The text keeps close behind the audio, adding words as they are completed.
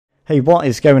Hey, what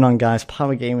is going on, guys?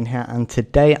 Power Gaming here, and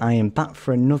today I am back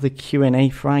for another Q&A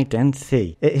for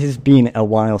Identity. It has been a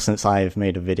while since I have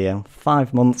made a video,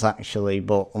 5 months actually,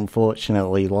 but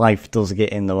unfortunately life does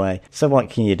get in the way, so what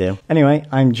can you do? Anyway,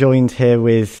 I'm joined here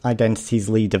with Identity's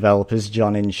lead developers,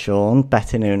 John and Sean,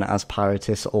 better known as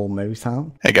Piratus or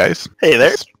Motown. Hey guys. Hey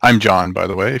there. I'm John, by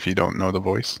the way, if you don't know the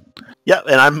voice. Yeah,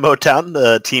 and I'm Motown,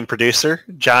 the team producer.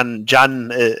 John,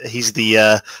 he's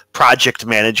the project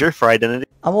manager for Identity.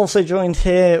 I'm also joined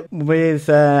here with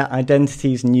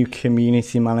Identity's new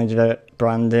community manager,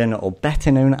 Brandon, or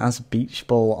better known as Beach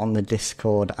Ball on the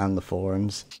Discord and the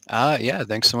forums. Yeah,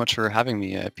 thanks so much for having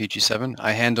me, PG7.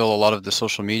 I handle a lot of the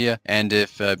social media, and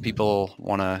if people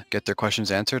want to get their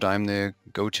questions answered, I'm the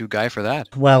go-to guy for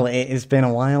that. Well, it has been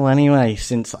a while anyway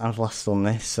since I've last done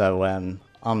this, so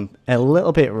I'm a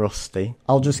little bit rusty.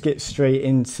 I'll just get straight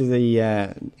into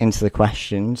the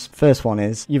questions. First one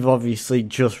is, you've obviously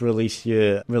just released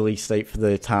your release date for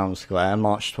the Town Square,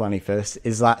 March 21st.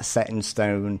 Is that set in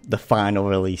stone, the final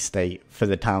release date for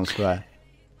the Town Square?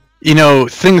 You know,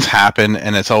 things happen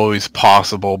and it's always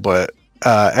possible, but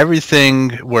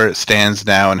everything where it stands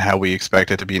now and how we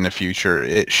expect it to be in the future,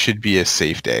 it should be a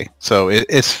safe day. So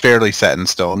it's fairly set in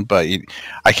stone, but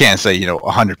I can't say,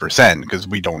 100% because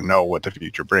we don't know what the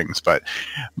future brings, but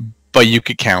you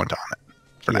could count on it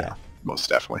for now, most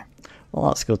definitely. Well,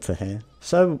 that's good to hear.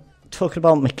 So, talking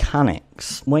about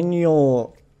mechanics, when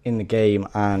you're in the game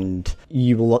and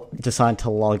you decide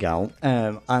to log out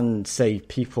and say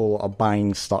people are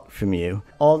buying stock from you,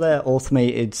 are there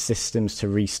automated systems to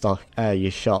restock your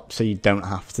shop so you don't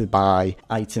have to buy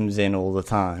items in all the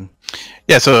time?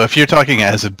 Yeah, so if you're talking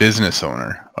as a business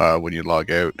owner when you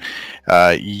log out,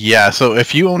 so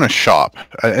if you own a shop,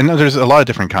 and there's a lot of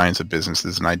different kinds of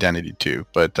businesses in Identity too,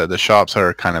 but the shops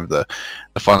are kind of the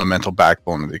fundamental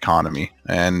backbone of the economy.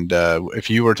 And if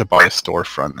you were to buy a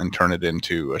storefront and turn it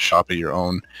into a shop of your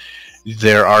own,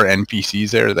 there are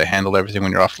NPCs there that handle everything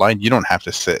when you're offline. You don't have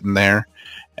to sit in there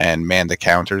and man the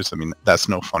counters. I mean, that's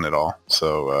no fun at all.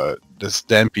 So the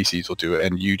NPCs will do it,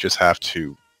 and you just have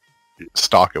to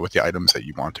stock it with the items that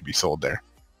you want to be sold there.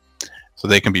 So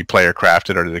they can be player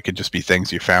crafted, or they could just be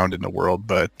things you found in the world,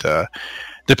 but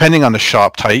depending on the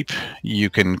shop type, you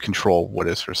can control what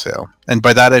is for sale. And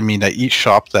by that I mean that each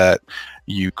shop that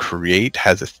you create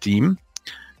has a theme.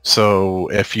 So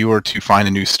if you were to find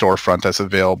a new storefront that's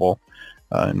available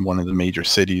in one of the major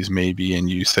cities maybe, and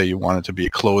you say you want it to be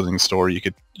a clothing store, you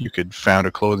could found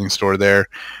a clothing store there.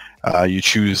 You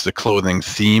choose the clothing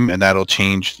theme, and that'll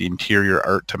change the interior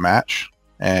art to match.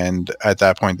 And at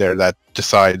that point there, that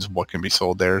decides what can be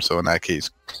sold there. So in that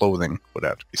case, clothing would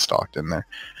have to be stocked in there.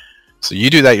 So you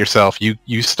do that yourself.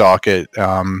 You stock it,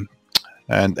 and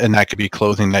that could be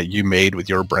clothing that you made with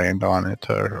your brand on it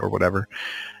or whatever.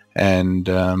 And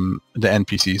the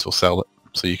NPCs will sell it.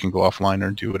 So you can go offline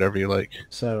or do whatever you like.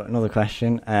 So another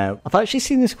question. I've actually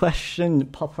seen this question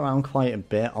pop around quite a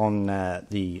bit on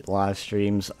the live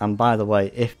streams. And by the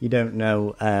way, if you don't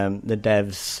know, the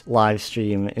devs live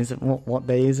stream, is it what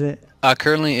day is it?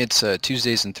 Currently it's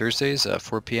Tuesdays and Thursdays,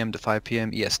 4 p.m. to 5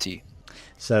 p.m. EST.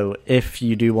 So if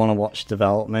you do want to watch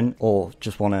development or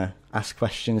just want to ask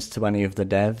questions to any of the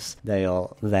devs, they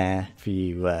are there for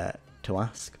you to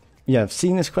ask. Yeah, I've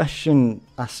seen this question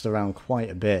asked around quite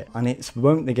a bit, and it's,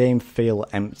 won't the game feel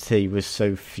empty with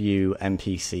so few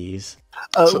NPCs?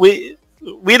 We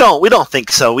don't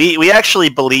think so. We actually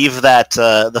believe that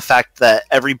the fact that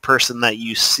every person that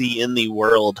you see in the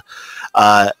world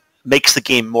makes the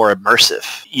game more immersive.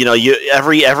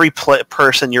 Every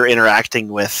person you're interacting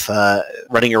with,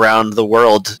 running around the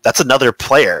world, that's another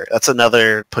player. That's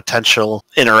another potential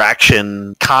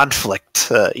interaction conflict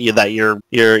that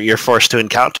you're forced to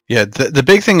encounter. Yeah, the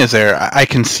big thing is there. I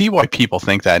can see why people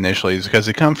think that initially, is because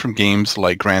they come from games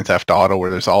like Grand Theft Auto,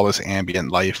 where there's all this ambient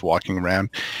life walking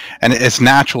around, and it's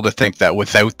natural to think that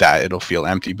without that it'll feel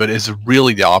empty. But it's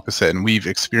really the opposite, and we've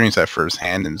experienced that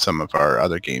firsthand in some of our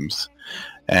other games.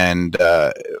 And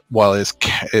while it's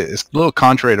a little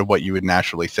contrary to what you would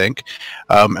naturally think,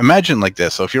 imagine like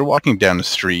this. So if you're walking down the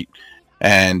street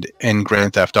and in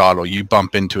Grand Theft Auto you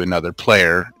bump into another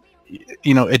player,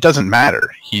 it doesn't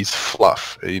matter. He's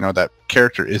fluff. That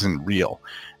character isn't real.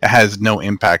 It has no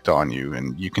impact on you,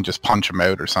 and you can just punch him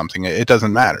out or something. It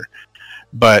doesn't matter.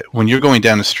 But when you're going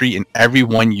down the street and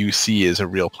everyone you see is a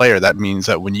real player, that means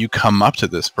that when you come up to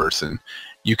this person,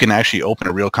 you can actually open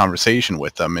a real conversation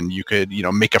with them, and you could,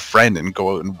 make a friend and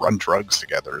go out and run drugs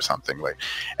together or something. Like,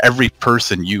 every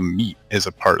person you meet is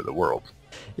a part of the world.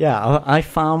 Yeah, I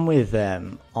found with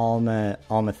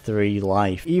Arma 3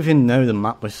 Life, even though the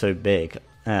map was so big,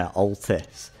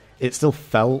 Altis, it still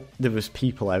felt there was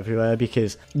people everywhere,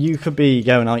 because you could be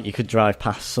going out, you could drive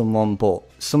past someone, but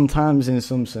sometimes in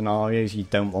some scenarios you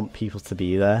don't want people to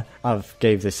be there. I've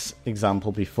gave this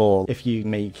example before. If you're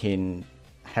making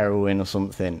heroin or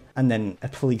something and then a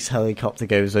police helicopter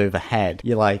goes overhead,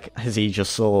 you're like, has he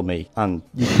just saw me? And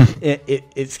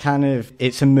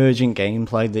it's emergent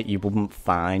gameplay that you wouldn't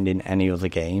find in any other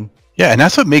game. Yeah, and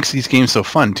that's what makes these games so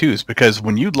fun too, is because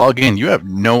when you log in, you have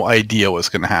no idea what's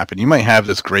going to happen. You might have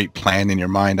this great plan in your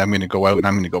mind. I'm going to go out and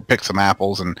I'm going to go pick some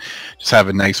apples and just have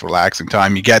a nice relaxing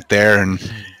time. You get there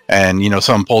and you know,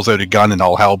 someone pulls out a gun and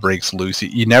all hell breaks loose.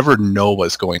 You never know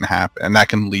what's going to happen, and that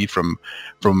can lead from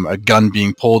a gun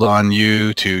being pulled on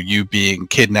you to you being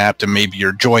kidnapped, and maybe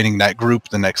you're joining that group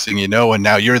the next thing you know, and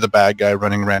now you're the bad guy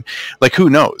running around. Like, who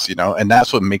knows, you know? And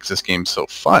that's what makes this game so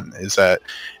fun, is that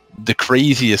the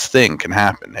craziest thing can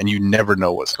happen, and you never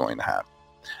know what's going to happen.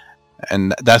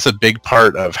 And that's a big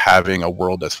part of having a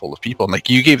world that's full of people. And like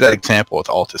you gave that example with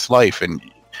Altus Life, and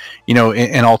you know,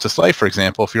 in Altus Life, for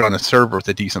example, if you're on a server with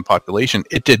a decent population,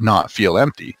 it did not feel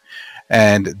empty.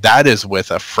 And that is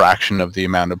with a fraction of the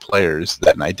amount of players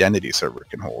that an identity server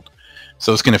can hold.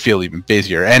 So it's going to feel even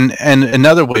busier. And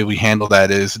another way we handle that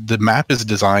is the map is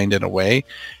designed in a way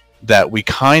that we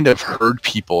kind of herd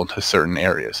people into certain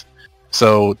areas.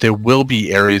 So there will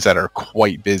be areas that are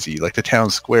quite busy, like the town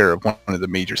square of one of the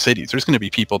major cities. There's going to be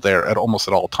people there at almost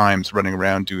at all times, running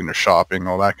around, doing their shopping,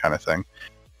 all that kind of thing.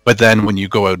 But then when you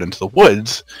go out into the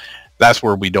woods, that's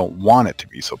where we don't want it to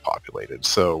be so populated.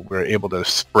 So we're able to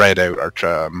spread out our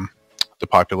the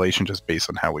population just based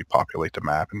on how we populate the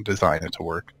map and design it to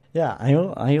work. Yeah,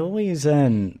 I always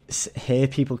hear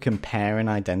people comparing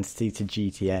Identity to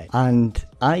GTA, and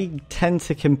I tend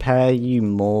to compare you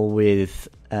more with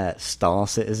Star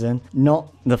Citizen.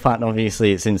 Not the fact,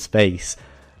 obviously, it's in space,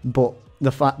 but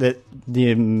the fact that the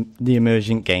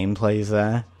emergent gameplay is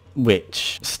there,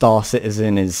 which Star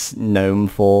Citizen is known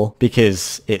for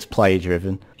because it's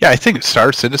player-driven. Yeah, I think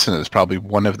Star Citizen is probably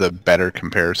one of the better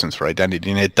comparisons for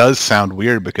Identity, and it does sound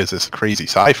weird because it's a crazy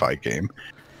sci-fi game,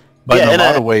 but in a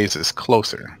lot of ways it's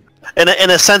closer. In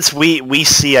a sense, we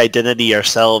see Identity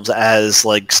ourselves as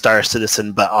like Star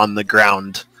Citizen, but on the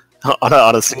ground,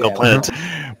 on a single planet.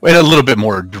 With a little bit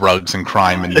more drugs and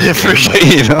crime in the game, for sure.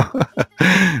 You know,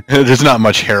 there's not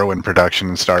much heroin production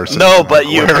in Star Citizen. No, but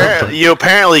you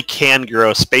apparently can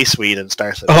grow space weed in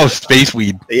Star Citizen. Oh, space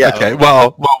weed. Yeah. Okay.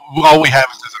 Well, all we have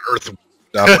is this earth.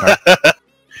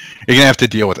 You're gonna have to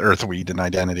deal with earthweed in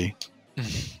Identity.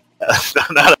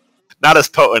 Not as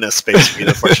potent as space weed,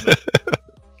 unfortunately.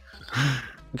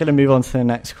 I'm going to move on to the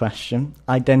next question.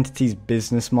 Identity's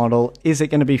business model. Is it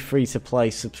going to be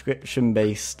free-to-play,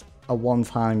 subscription-based, a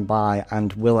one-time buy,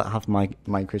 and will it have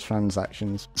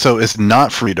microtransactions? So it's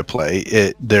not free to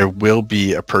play. There will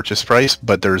be a purchase price,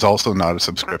 but there's also not a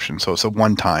subscription. So it's a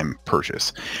one-time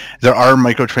purchase. There are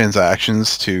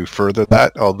microtransactions to further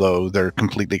that, although they're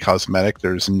completely cosmetic.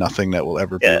 There's nothing that will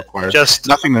ever be required.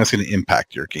 Nothing that's going to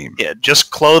impact your game. Yeah,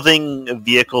 just clothing,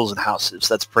 vehicles, and houses.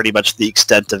 That's pretty much the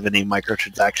extent of any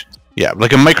microtransactions. Yeah,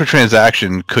 like a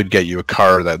microtransaction could get you a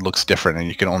car that looks different, and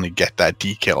you can only get that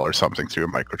decal or something through a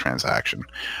microtransaction.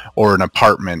 Or an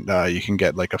apartment, you can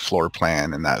get like a floor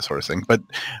plan and that sort of thing. But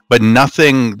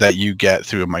nothing that you get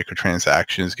through a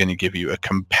microtransaction is going to give you a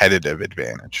competitive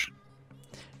advantage.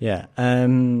 Yeah.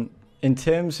 In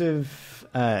terms of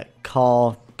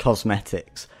car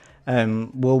cosmetics,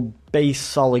 will base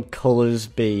solid colors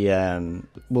be?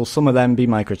 Will some of them be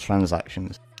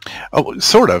microtransactions? Oh,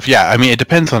 sort of, yeah. I mean, it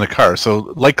depends on the car.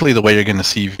 So likely the way you're going to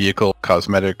see vehicle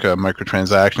cosmetic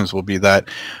microtransactions will be that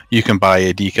you can buy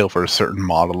a decal for a certain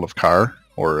model of car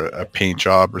or a paint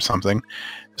job or something.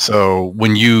 So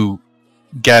when you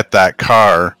get that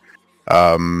car,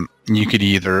 you could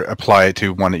either apply it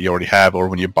to one that you already have, or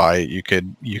when you buy it, you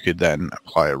could then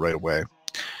apply it right away.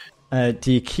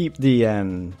 Do you keep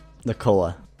the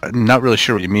color? I'm not really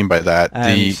sure what you mean by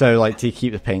that. So, like, do you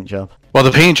keep the paint job? Well,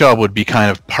 the paint job would be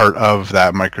kind of part of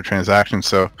that microtransaction.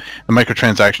 So the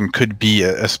microtransaction could be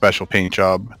a special paint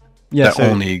job that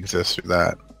only exists through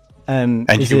that. And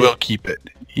you will keep it.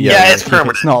 Yeah, it's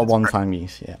permanent. It's not a one-time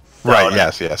use, yeah. Right,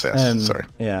 yes. Sorry.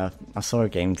 Yeah, I saw a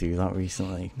game do that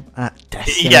recently.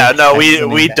 Yeah, no,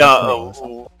 we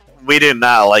don't. We do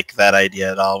not like that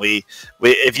idea at all.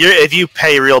 If you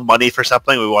pay real money for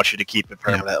something, we want you to keep it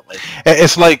permanently. Yeah.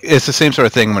 It's the same sort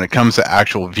of thing when it comes to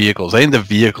actual vehicles. I think the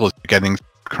vehicles getting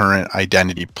current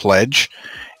identity pledge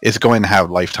is going to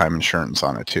have lifetime insurance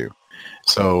on it too.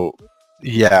 So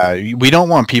yeah, we don't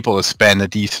want people to spend a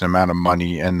decent amount of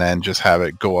money and then just have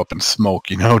it go up in smoke,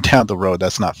 down the road.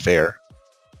 That's not fair.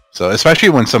 So especially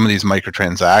when some of these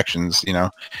microtransactions,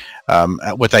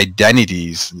 with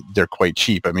identities, they're quite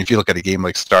cheap. I mean, if you look at a game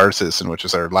like Star Citizen, which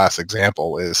is our last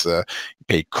example, is you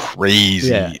pay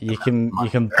crazy. Yeah, you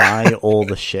can buy all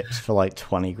the ships for like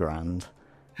 20 grand.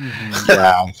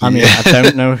 Yeah, I mean, I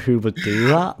don't know who would do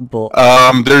that, but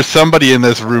there's somebody in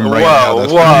this room right now.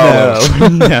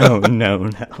 No.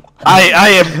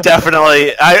 I am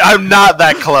definitely. I'm not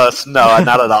that close. No,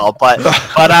 not at all. But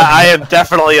I am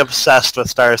definitely obsessed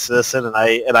with Star Citizen,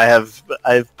 and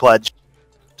I've pledged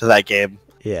to that game.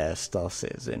 Yeah, Star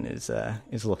Citizen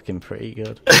is looking pretty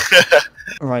good.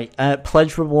 Right,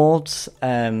 pledge rewards.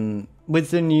 With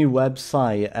the new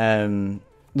website,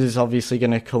 there's obviously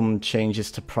going to come changes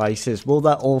to prices. Will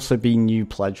there also be new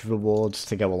pledge rewards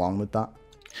to go along with that?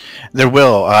 There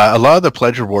will. A lot of the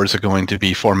pledge rewards are going to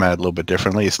be formatted a little bit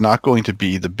differently. It's not going to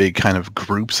be the big kind of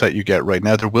groups that you get right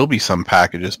now. There will be some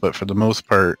packages, but for the most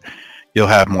part, you'll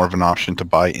have more of an option to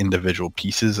buy individual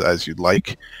pieces as you'd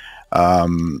like.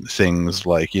 Things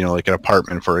like, like an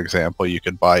apartment, for example, you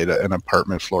could buy an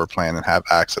apartment floor plan and have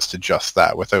access to just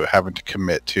that without having to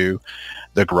commit to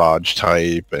the garage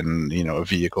type and a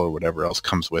vehicle or whatever else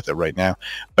comes with it right now.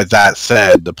 But that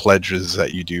said, the pledges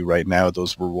that you do right now,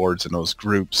 those rewards and those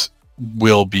groups,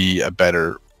 will be a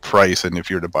better price than if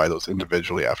you were to buy those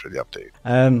individually after the update.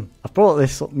 I've brought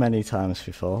this up many times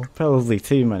before, probably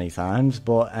too many times,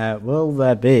 but will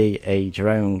there be a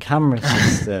drone camera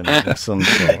system of some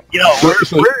sort?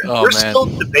 We're still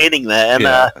debating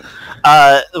that,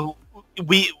 and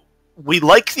we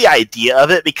like the idea of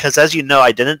it because, as you know,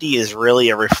 identity is really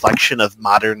a reflection of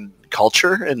modern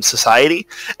culture and society,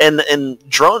 and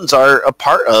drones are a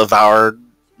part of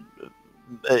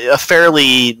a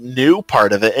fairly new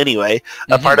part of it anyway,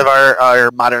 a part of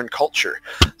our modern culture.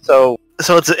 So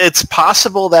it's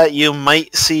possible that you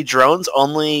might see drones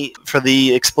only for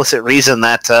the explicit reason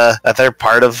that they're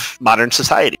part of modern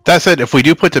society. That said, if we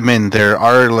do put them in, there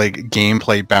are like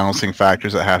gameplay balancing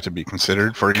factors that have to be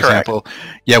considered. For example,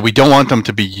 we don't want them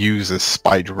to be used as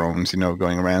spy drones,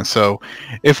 going around. So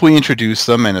if we introduce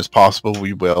them, and it's possible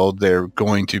we will, they're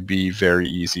going to be very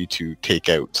easy to take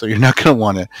out. So you're not going to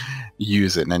want to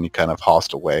use it in any kind of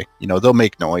hostile way. They'll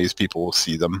make noise, people will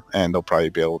see them, and they'll probably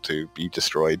be able to be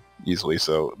destroyed easily.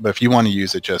 So, but if you want to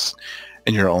use it just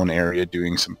in your own area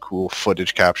doing some cool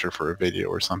footage capture for a video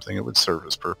or something, it would serve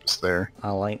its purpose there. I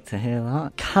like to hear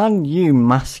that. Can you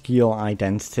mask your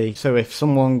identity? So if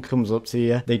someone comes up to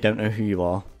you, they don't know who you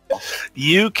are.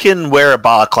 You can wear a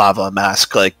balaclava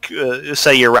mask, like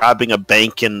say you're robbing a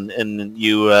bank and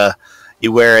you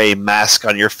wear a mask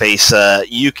on your face.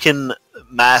 You can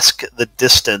mask the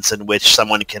distance in which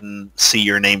someone can see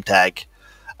your name tag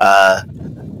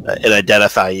and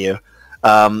identify you,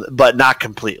 but not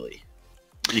completely.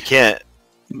 You can't.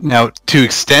 Now, to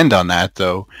extend on that,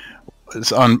 though,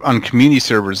 it's on community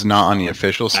servers, not on the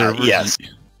official servers. Yes.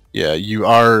 You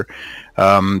are.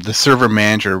 The server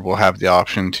manager will have the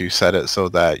option to set it so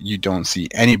that you don't see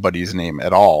anybody's name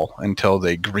at all until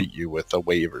they greet you with a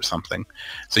wave or something.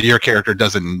 So your character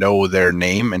doesn't know their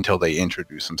name until they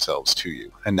introduce themselves to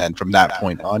you. And then from that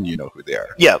point on, you know who they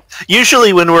are. Yeah.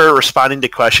 Usually when we're responding to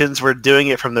questions, we're doing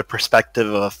it from the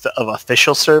perspective of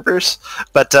official servers.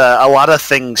 But a lot of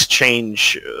things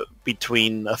change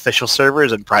between official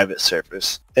servers and private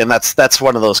servers. And that's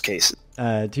one of those cases.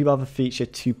 Do you have a feature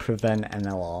to prevent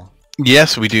NLR?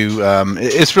 Yes, we do.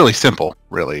 It's really simple,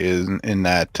 really, in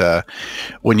that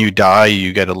when you die,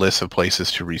 you get a list of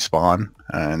places to respawn,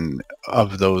 and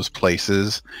of those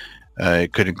places,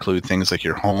 it could include things like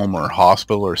your home or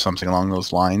hospital or something along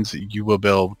those lines. You will be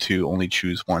able to only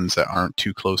choose ones that aren't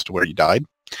too close to where you died.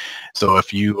 So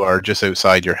if you are just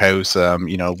outside your house,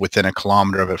 within a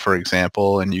kilometer of it, for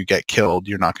example, and you get killed,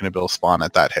 you're not going to be able to spawn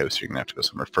at that house. You're going to have to go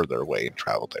somewhere further away and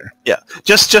travel there. Yeah.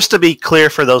 Just to be clear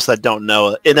for those that don't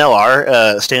know,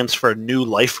 NLR stands for New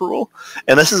Life Rule.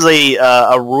 And this is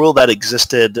a rule that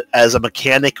existed as a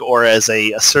mechanic or as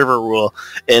a server rule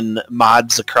in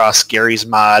mods across Gary's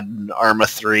Mod and Arma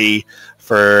 3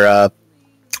 for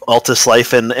Altus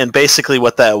Life, and basically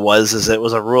what that was is it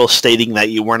was a rule stating that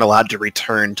you weren't allowed to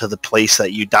return to the place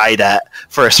that you died at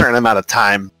for a certain amount of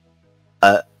time,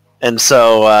 and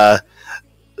so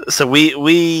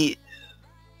we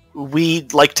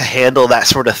like to handle that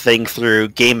sort of thing through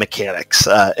game mechanics.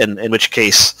 In which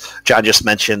case, John just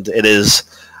mentioned it is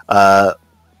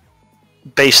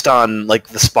based on like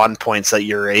the spawn points that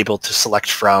you're able to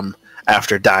select from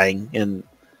after dying, and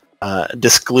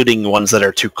discluding ones that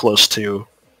are too close to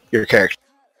your character.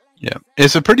 Yeah,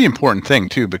 it's a pretty important thing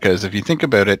too, because if you think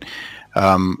about it,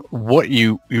 What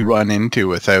you run into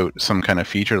without some kind of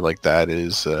feature like that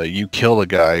is you kill a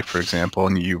guy, for example,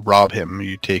 and you rob him.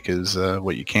 You take his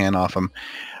what you can off him.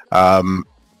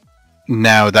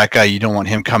 Now that guy, you don't want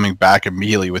him coming back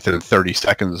immediately within 30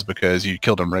 seconds because you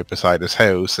killed him right beside his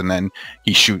house, and then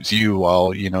he shoots you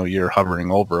while you're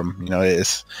hovering over him.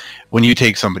 It's when you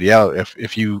take somebody out.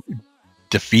 If you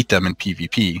defeat them in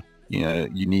PvP,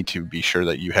 you need to be sure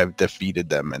that you have defeated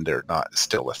them and they're not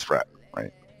still a threat,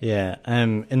 right? Yeah,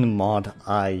 in the mod,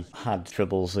 I had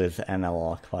troubles with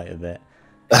NLR quite a bit,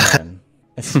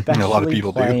 especially a lot of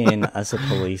people playing as a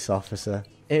police officer.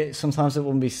 Sometimes it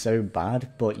wouldn't be so bad,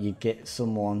 but you get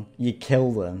someone, you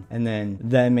kill them, and then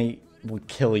their mate would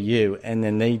kill you, and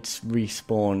then they'd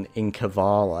respawn in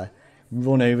Kavala,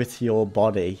 run over to your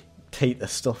body, take the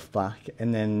stuff back,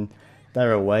 and then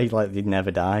they're away like they'd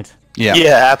never died. Yeah,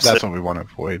 absolutely. That's what we want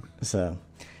to avoid. So,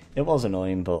 it was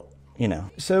annoying, but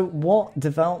So what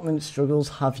development struggles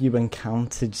have you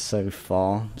encountered so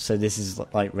far? So this is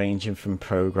like ranging from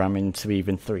programming to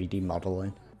even 3D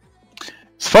modeling.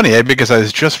 It's funny, because I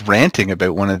was just ranting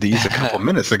about one of these a couple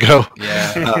minutes ago.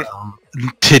 Yeah.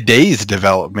 Today's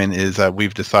development is that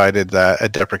we've decided that a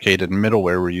deprecated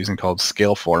middleware we're using called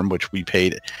Scaleform, which we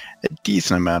paid a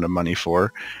decent amount of money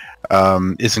for,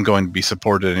 isn't going to be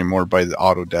supported anymore by the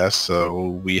Autodesk,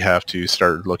 so we have to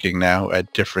start looking now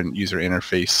at different user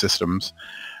interface systems.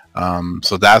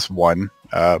 So that's one.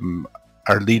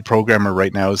 Our lead programmer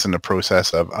right now is in the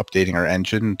process of updating our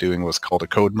engine, doing what's called a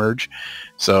code merge.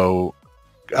 So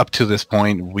up to this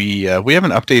point, we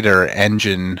haven't updated our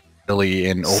engine really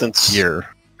in over a year.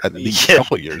 At least a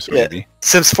couple years, maybe.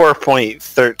 Since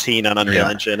 4.13 on Unreal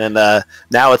Engine, and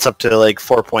now it's up to like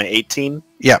 4.18.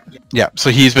 Yeah. So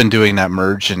he's been doing that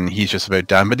merge, and he's just about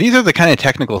done. But these are the kind of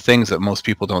technical things that most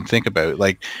people don't think about.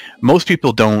 Like, most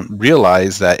people don't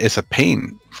realize that it's a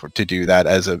pain to do that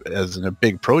as a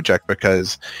big project,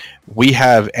 because we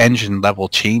have engine level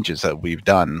changes that we've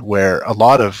done, where a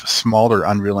lot of smaller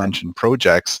Unreal Engine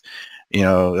projects,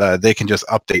 they can just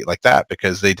update like that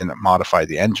because they didn't modify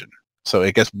the engine. So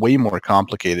it gets way more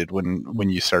complicated when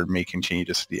you start making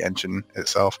changes to the engine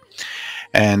itself.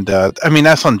 And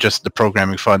that's on just the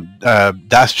programming fund.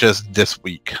 That's just this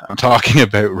week I'm talking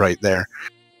about right there.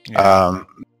 Yeah.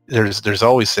 There's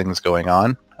always things going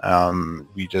on.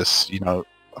 We just,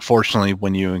 fortunately,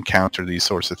 when you encounter these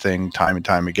sorts of things time and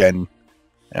time again,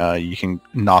 you can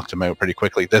knock them out pretty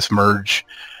quickly. This merge,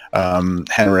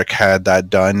 Henrik had that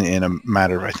done in a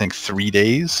matter of, I think, 3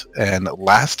 days, and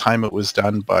last time it was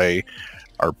done by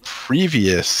our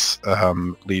previous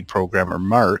lead programmer,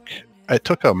 Mark, it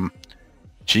took him,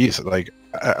 like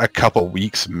a couple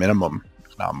weeks minimum,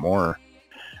 if not more.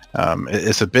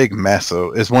 It's a big mess,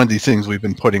 so it's one of these things we've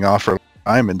been putting off for a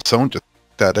time, and someone just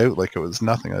that out like it was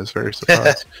nothing. I was very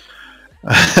surprised.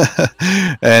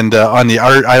 And on the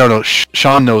art, I don't know,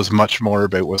 Sean knows much more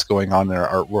about what's going on in our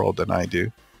art world than I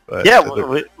do. But yeah,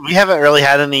 we haven't really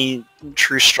had any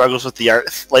true struggles with the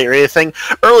art layer thing.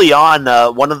 Early on,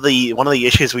 one of the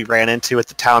issues we ran into at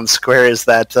the town square is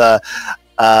that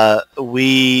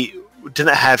we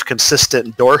didn't have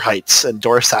consistent door heights and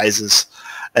door sizes,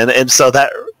 and so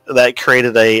that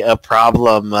created a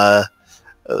problem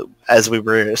as we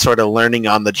were sort of learning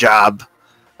on the job.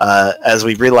 As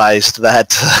we realized that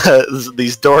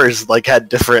these doors had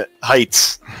different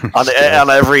heights on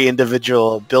every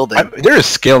individual building. There are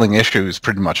scaling issues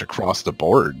pretty much across the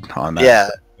board on that.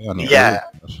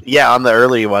 Yeah, on the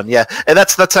early one, yeah. And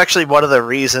that's actually one of the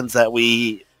reasons that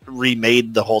we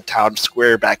remade the whole town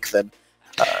square back then.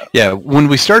 When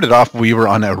we started off, we were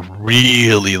on a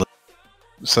really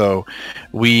so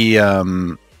we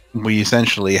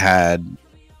essentially had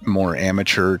more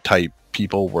amateur type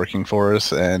people working for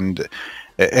us, and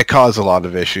it caused a lot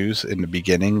of issues in the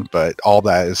beginning, but all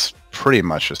that is pretty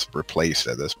much just replaced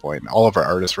at this point. All of our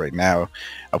artists right now,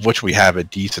 of which we have a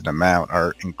decent amount,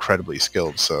 are incredibly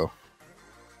skilled. So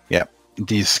yeah,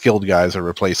 these skilled guys are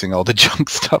replacing all the junk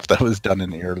stuff that was done in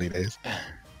the early days.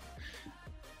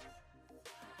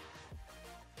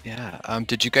 Yeah.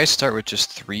 Did you guys start with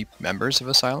just 3 members of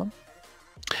Asylum?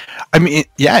 I mean,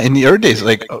 yeah, in the early days,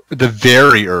 like the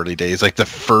very early days, like the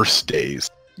first days,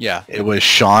 yeah, it was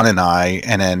Sean and I,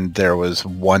 and then there was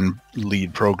one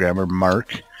lead programmer,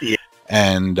 Mark,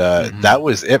 and that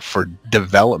was it for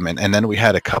development. And then we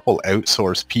had a couple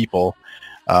outsourced people,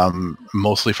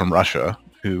 mostly from Russia,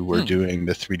 who were doing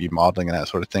the 3D modeling and that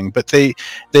sort of thing. But they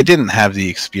didn't have the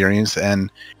experience,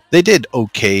 and they did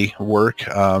okay work.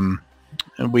 And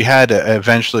we had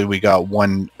eventually we got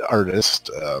one artist.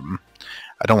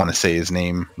 I don't want to say his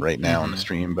name right now on the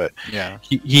stream, but yeah,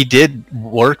 he did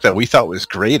work that we thought was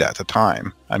great at the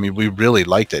time. I mean, we really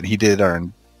liked it. He did our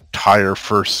entire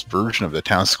first version of the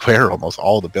town square, almost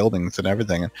all the buildings and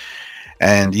everything.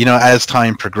 And, you know, as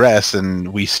time progressed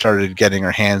and we started getting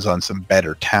our hands on some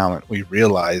better talent, we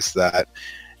realized that,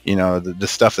 you know, the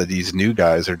stuff that these new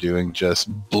guys are doing just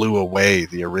blew away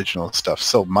the original stuff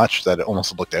so much that it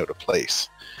almost looked out of place.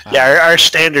 Yeah, our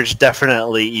standards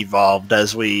definitely evolved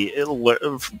as we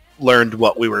learned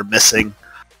what we were missing.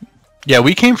 Yeah,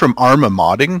 we came from Arma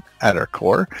modding at our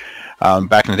core.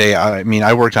 Back in the day, I mean,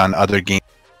 I worked on other games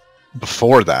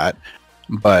before that,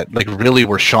 but like really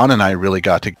where Sean and I really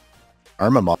got to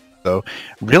Arma mod. So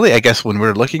really, I guess when we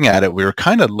were looking at it, we were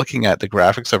kind of looking at the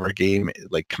graphics of our game,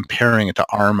 like comparing it to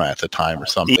Arma at the time or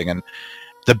something, and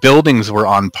the buildings were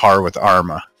on par with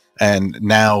Arma, and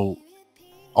now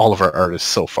all of our art is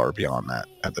so far beyond that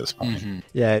at this point. Mm-hmm.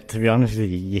 Yeah, to be honest with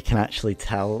you, you can actually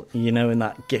tell, you know, in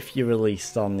that GIF you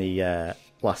released on the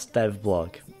last dev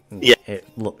blog, yeah, it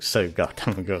looks so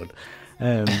goddamn good.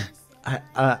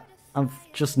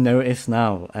 I've just noticed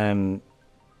now,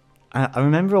 I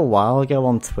remember a while ago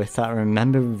on Twitter, I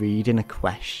remember reading a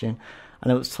question,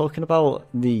 and it was talking about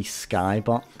the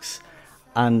skybox,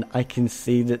 and I can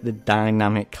see that the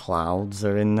dynamic clouds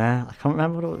are in there. I can't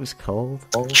remember what it was called.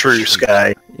 True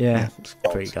Sky. Yeah, it's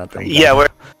pretty goddamn. Yeah,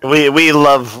 we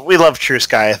love True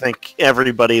Sky. I think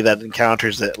everybody that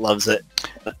encounters it loves it.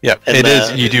 Yeah, and it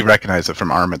is. You do recognize it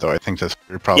from Arma, though. I think that's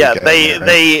you're probably. Yeah,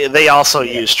 they they also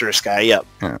use True Sky. Yep.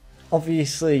 Yeah.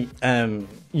 Obviously,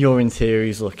 your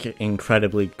interiors look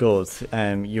incredibly good.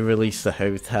 You released the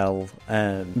hotel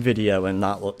video and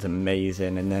that looked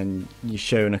amazing, and then you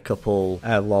shown a couple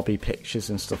lobby pictures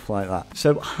and stuff like that.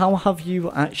 So how have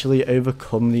you actually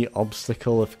overcome the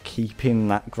obstacle of keeping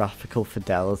that graphical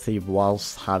fidelity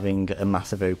whilst having a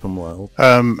massive open world?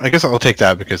 I guess I'll take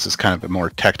that because it's kind of a more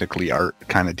technically art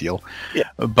kind of deal. Yeah.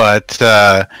 But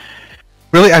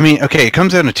really, I mean, okay, it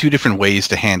comes down to two different ways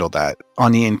to handle that.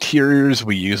 On the interiors,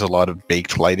 we use a lot of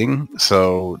baked lighting.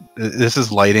 So this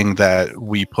is lighting that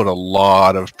we put a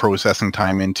lot of processing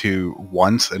time into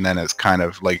once, and then it's kind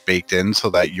of like baked in so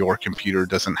that your computer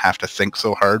doesn't have to think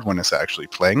so hard when it's actually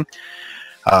playing.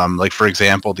 Like, for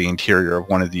example, the interior of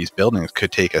one of these buildings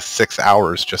could take us 6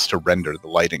 hours just to render the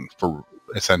lighting for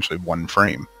essentially one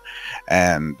frame.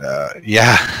 And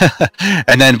yeah,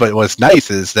 and then but what's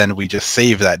nice is then we just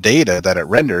save that data that it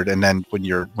rendered, and then when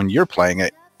you're playing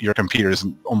it, your computer is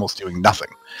almost doing nothing.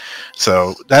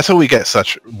 So that's how we get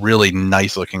such really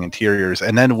nice looking interiors.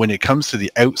 And then when it comes to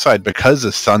the outside, because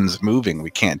the sun's moving,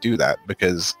 we can't do that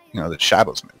because, you know, the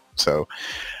shadows move. So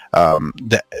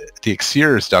the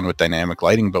exterior is done with dynamic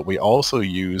lighting, but we also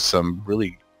use some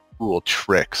really cool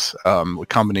tricks, with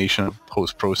combination of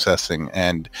post-processing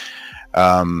and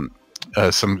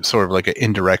some sort of like an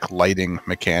indirect lighting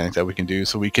mechanic that we can do,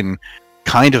 so we can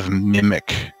kind of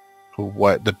mimic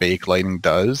what the bake lighting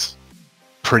does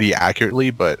pretty accurately,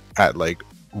 but at like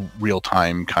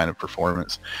real-time kind of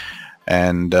performance.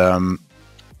 And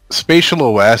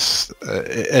Spatial OS,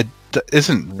 it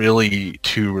isn't really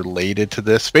too related to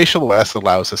this. Spatial OS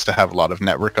allows us to have a lot of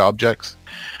network objects,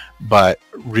 but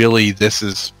really this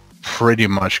is pretty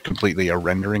much completely a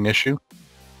rendering issue.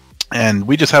 And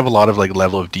we just have a lot of like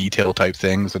level of detail type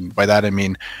things, and by that I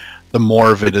mean the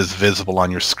more of it is visible on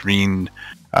your screen,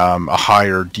 a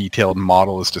higher detailed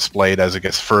model is displayed. As it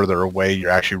gets further away, you're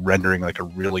actually rendering like a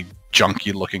really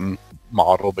junky looking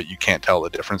model, but you can't tell the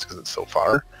difference because it's so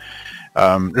far.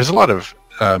 There's a lot of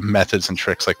methods and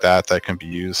tricks like that that can be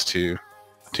used to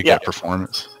get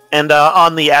performance. And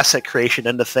on the asset creation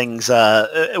end of things,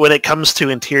 when it comes to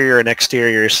interior and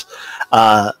exteriors,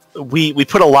 we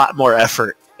put a lot more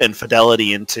effort and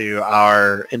fidelity into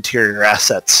our interior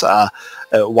assets,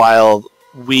 while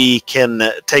we can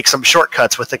take some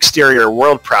shortcuts with exterior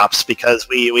world props, because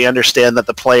we understand that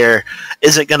the player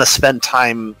isn't going to spend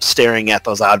time staring at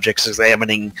those objects,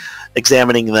 examining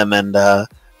them and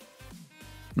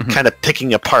kind of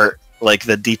picking apart like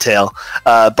the detail.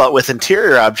 But with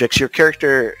interior objects, your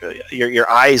character, your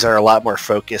eyes are a lot more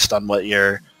focused on what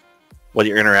you're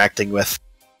interacting with.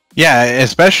 Yeah,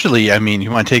 especially, I mean,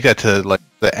 you want to take that to like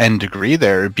the end degree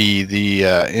there, it'd be the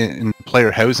in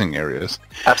player housing areas.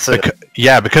 Absolutely.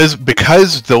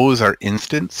 Because those are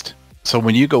instanced. So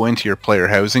when you go into your player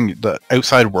housing, the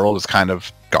outside world is kind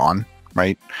of gone,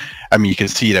 right? I mean, you can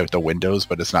see it out the windows,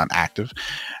 but it's not active.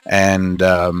 And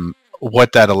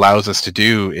what that allows us to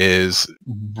do is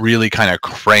really kind of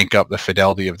crank up the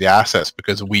fidelity of the assets,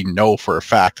 because we know for a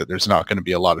fact that there's not going to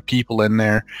be a lot of people in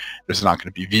there. There's not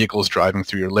going to be vehicles driving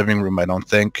through your living room, I don't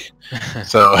think.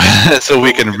 So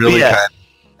we can really kind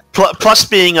of... Plus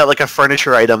being like a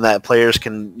furniture item that players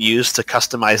can use to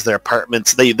customize their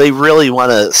apartments, they really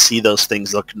want to see those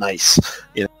things look nice.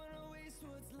 You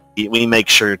know, we make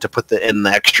sure to put in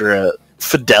the extra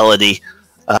fidelity.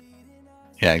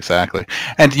 Yeah, exactly.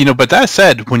 And, but that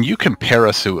said, when you compare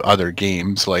us to other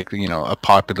games, like, a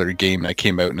popular game that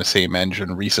came out in the same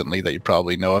engine recently that you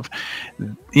probably know of,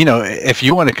 if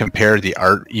you want to compare the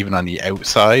art even on the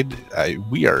outside,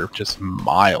 we are just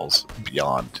miles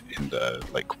beyond in the,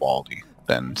 quality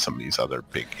than some of these other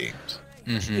big games.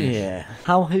 Mm-hmm. Yeah.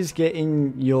 How has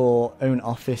getting your own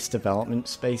office development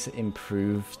space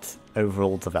improved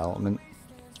overall development?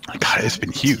 God, it's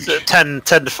been huge.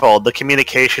 Tenfold. The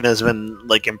communication has been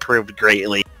improved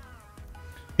greatly.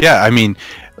 Yeah, I mean,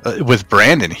 with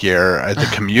Brandon here, the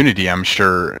community, I'm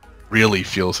sure, really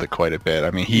feels it quite a bit. I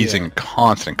mean, he's in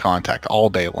constant contact all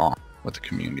day long with the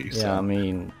community. Yeah, so. I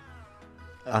mean,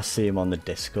 I see him on the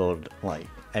Discord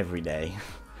every day.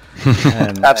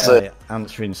 Absolutely.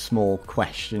 Answering small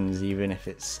questions, even if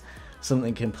it's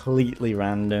something completely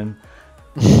random.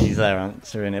 He's there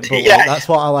answering it, but that's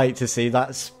what I like to see.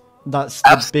 That's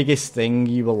the biggest thing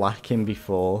you were lacking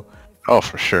before. Oh,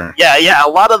 for sure. Yeah. A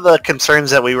lot of the concerns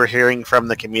that we were hearing from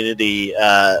the community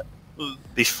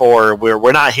before,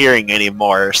 we're not hearing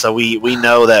anymore. So we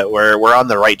know that we're on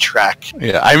the right track.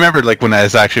 Yeah, I remember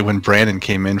when Brandon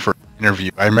came in for an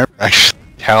interview. I remember actually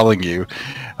telling you,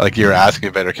 you were asking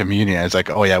about our community. And I was like,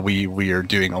 oh yeah, we are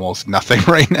doing almost nothing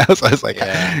right now. So I was like,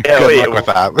 good luck with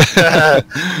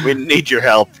that. We need your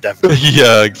help, definitely.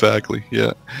 Yeah, exactly.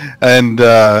 Yeah, and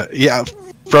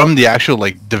from the actual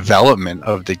development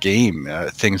of the game,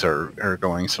 things are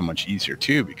going so much easier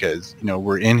too, because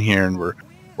we're in here and we're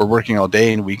working all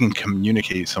day and we can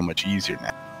communicate so much easier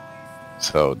now.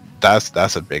 So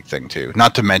that's a big thing too.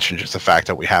 Not to mention just the fact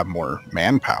that we have more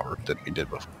manpower than we did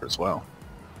before as well.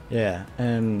 Yeah,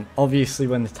 obviously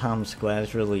when the town square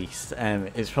is released,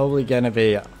 it's probably going to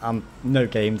be, I'm no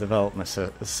game developer, so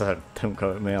don't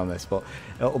quote me on this, but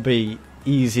it'll be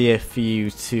easier for you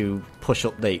to push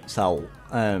updates out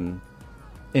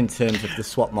in terms of the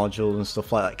swap module and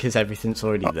stuff like that, because everything's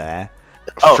already there.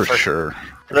 Oh, for sure.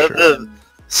 The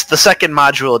second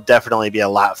module will definitely be a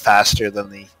lot faster than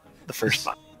the first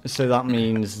module. So that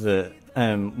means that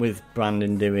with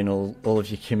Brandon doing all of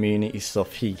your community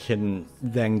stuff, he can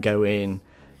then go in,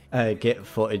 get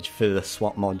footage for the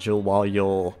SWAT module while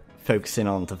you're focusing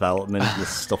on development, the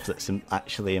stuff that's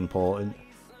actually important.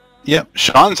 Yep,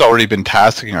 Sean's already been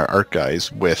tasking our art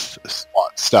guys with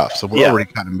SWAT stuff, so we're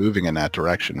already kind of moving in that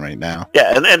direction right now.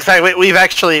 Yeah, and in fact,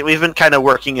 we've been kind of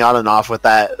working on and off with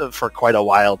that for quite a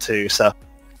while too. So,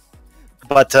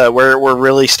 but we're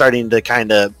really starting to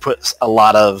kind of put a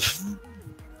lot of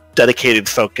dedicated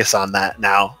focus on that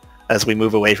now as we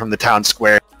move away from the town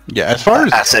square. Yeah, as far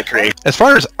as asset creation, as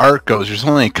far as art goes, there's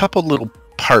only a couple little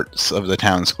parts of the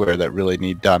town square that really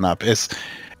need done up. It's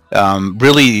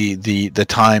really the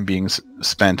time being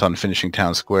spent on finishing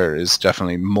town square is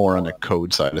definitely more on the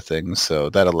code side of things, so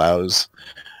that allows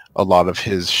a lot of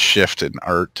his shift in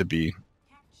art to be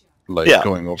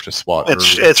going over to SWAT.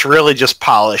 It's really just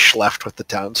polish left with the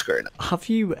town square now. Have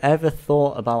you ever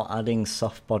thought about adding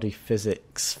soft body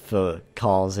physics for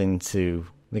cars into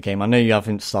the game? I know you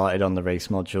haven't started on the race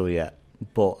module yet,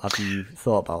 but have you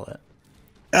thought about it?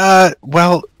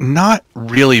 Well, not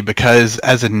really, because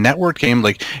as a network game,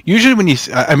 usually when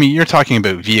you're talking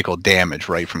about vehicle damage,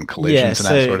 right, from collisions and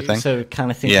that sort of thing. So kind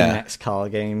of thinking next car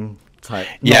game type.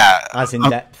 Yeah. As in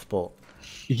depth, but...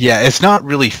 Yeah, it's not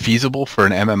really feasible for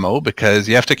an MMO, because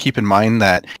you have to keep in mind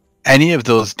that any of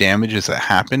those damages that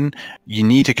happen, you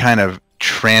need to kind of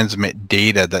transmit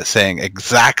data that's saying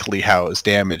exactly how it's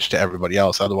damaged to everybody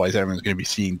else. Otherwise, everyone's going to be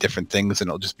seeing different things and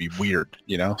it'll just be weird,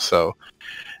 So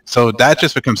that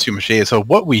just becomes too much data. So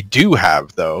what we do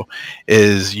have, though,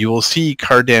 is you will see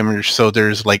car damage. So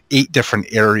there's 8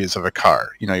 different areas of a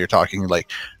car. You're talking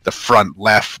the front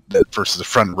left versus the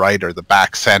front right, or the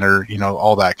back center,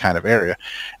 all that kind of area.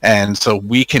 And so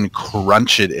we can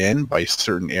crunch it in by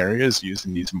certain areas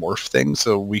using these morph things.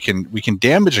 So we can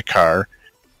damage a car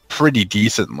pretty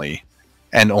decently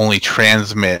and only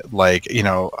transmit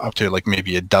up to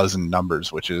maybe a dozen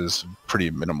numbers, which is pretty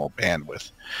minimal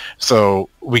bandwidth. So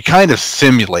we kind of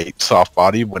simulate soft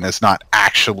body when it's not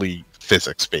actually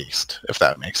physics based, if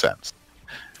that makes sense.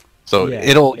 So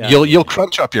you'll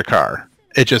crunch up your car.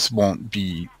 It just won't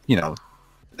be,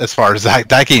 as far as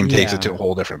that game takes it to a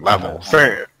whole different level.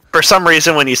 For some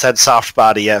reason, when you said soft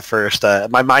body at first,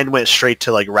 my mind went straight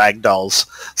to ragdolls.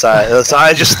 So I was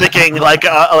just thinking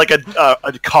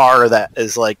a car that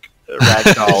is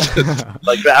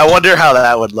ragdoll. I wonder how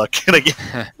that would look.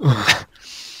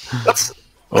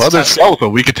 There's so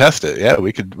we could test it. Yeah,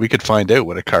 we could find out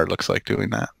what a car looks like doing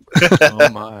that. Oh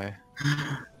my!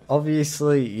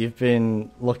 Obviously, you've been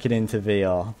looking into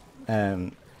VR.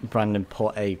 Brandon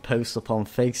put a post up on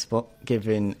Facebook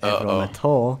giving everyone a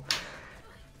tour.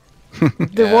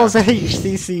 There was a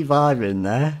HTC Vive in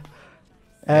there.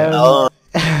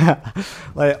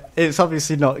 Like, it's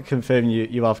obviously not confirmed.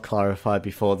 You have clarified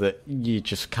before that you're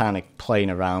just kind of playing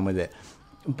around with it.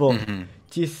 But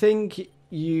do you think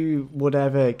you would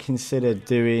ever consider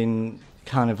doing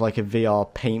kind of like a VR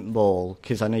paintball?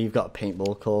 Because I know you've got a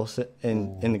paintball course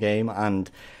in the game, and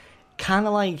kind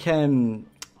of like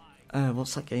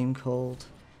what's that game called?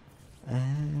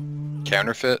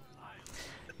 Counterfeit.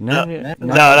 No.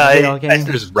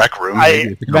 There's Rec Room.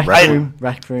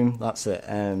 Rec Room. That's it.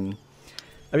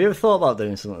 Have you ever thought about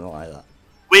doing something like that?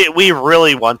 We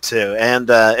really want to, and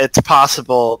it's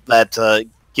possible that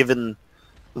given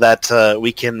that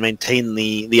we can maintain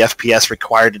the FPS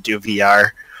required to do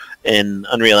VR in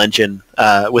Unreal Engine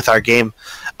with our game,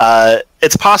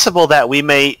 it's possible that we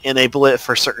may enable it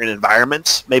for certain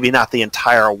environments, maybe not the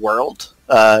entire world.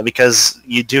 Because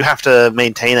you do have to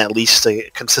maintain at least a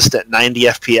consistent 90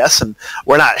 FPS, and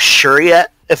we're not sure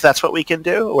yet if that's what we can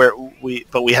do.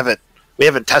 But we haven't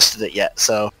tested it yet.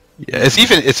 So yeah,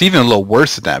 it's even a little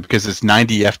worse than that because it's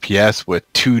 90 FPS with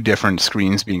 2 different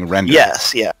screens being rendered.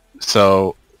 Yes, yeah.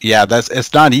 So yeah,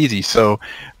 it's not easy. So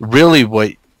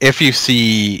really, if you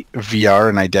see VR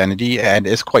and identity, and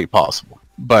it's quite possible,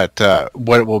 but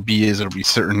what it will be is it'll be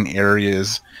certain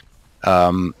areas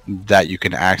that you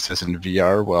can access in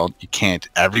VR. Well, you can't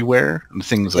everywhere. And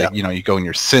things like, you go in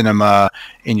your cinema,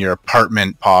 in your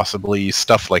apartment, possibly,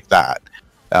 stuff like that.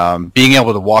 Being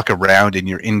able to walk around in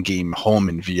your in-game home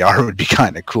in VR would be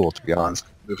kind of cool, to be honest.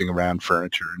 Moving around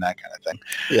furniture and that kind of thing.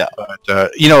 Yeah.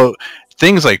 But,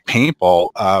 things like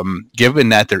paintball, given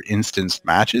that they're instance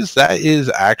matches, that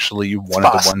is actually one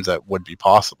of the ones that would be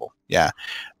possible. Yeah.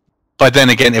 But then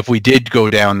again, if we did go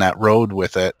down that road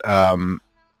with it,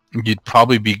 you'd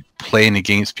probably be playing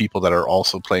against people that are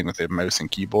also playing with a mouse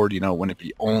and keyboard. Wouldn't it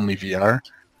be only VR?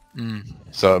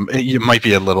 So it might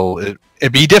be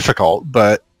it'd be difficult,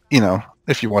 but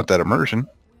if you want that immersion,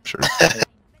 sure.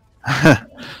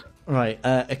 Right,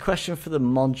 a question for the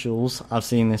modules. I've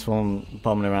seen this one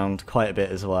bombing around quite a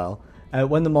bit as well.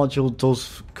 When the module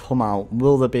does come out,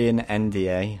 will there be an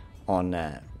NDA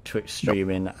on Twitch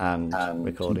streaming and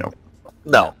recording?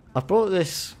 No. I've brought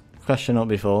this question up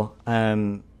before.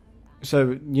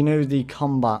 So, the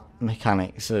combat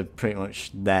mechanics are pretty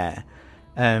much there.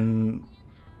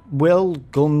 Will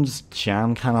guns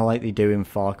jam kind of like they do in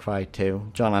Far Cry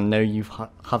 2? John, I know you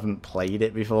haven't played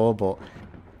it before, but...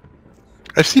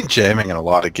 I've seen jamming in a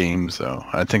lot of games, though.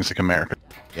 Things like America.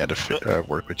 You had to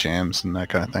work with jams and that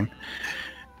kind of thing.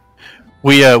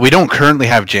 We don't currently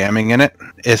have jamming in it.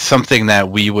 It's something that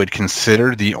we would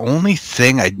consider. The only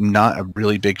thing I'm not a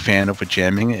really big fan of with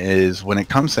jamming is when it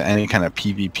comes to any kind of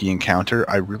PvP encounter,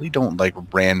 I really don't like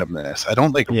randomness. I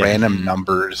don't like random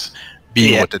numbers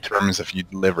being what determines if you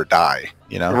live or die,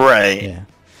 Right. Yeah.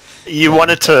 You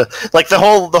wanted to, like, the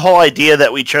whole idea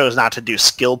that we chose not to do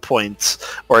skill points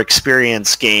or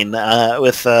experience gain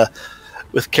with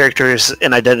characters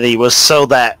in identity was so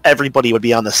that everybody would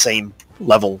be on the same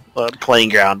level playing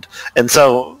ground. And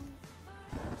so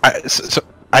I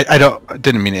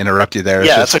didn't mean to interrupt you there.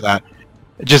 Yeah, it's just that,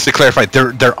 just to clarify,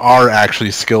 there are actually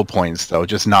skill points, though,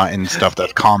 just not in stuff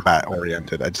that's combat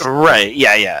oriented. Right.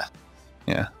 Yeah.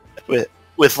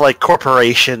 With like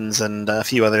corporations and a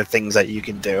few other things that you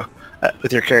can do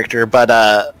with your character, but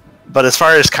as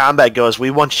far as combat goes, we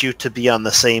want you to be on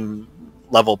the same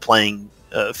level playing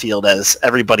field as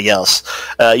everybody else.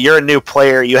 You're a new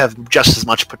player. You have just as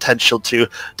much potential to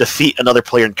defeat another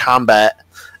player in combat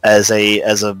as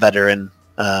a veteran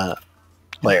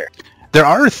player. There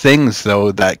are things,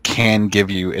 though, that can give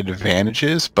you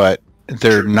advantages, but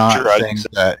they're not things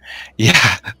that.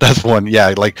 Yeah, that's one.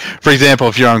 Yeah, like for example,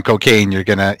 if you're on cocaine, you're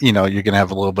gonna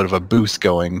have a little bit of a boost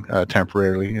going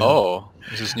temporarily. Oh,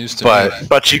 this is news to me.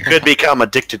 But you could become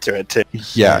addicted to it too.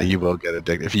 Yeah, you will get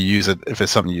addicted if you use it. If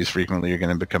it's something you use frequently, you're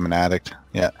going to become an addict.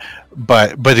 Yeah,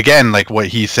 but again, like what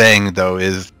he's saying though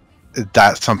is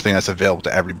that's something that's available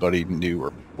to everybody, new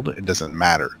or old. It doesn't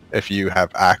matter if you have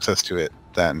access to it.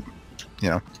 Then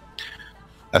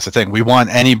that's the thing. We want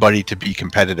anybody to be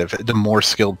competitive. The more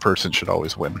skilled person should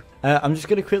always win. I'm just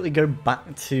going to quickly go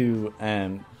back to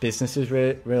businesses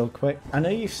real quick. I know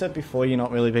you said before you're not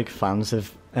really big fans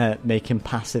of making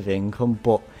passive income,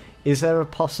 but is there a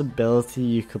possibility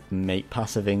you could make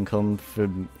passive income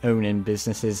from owning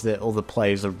businesses that other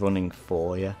players are running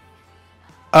for you?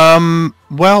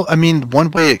 Well, I mean,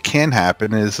 one way it can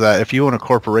happen is that if you own a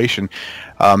corporation,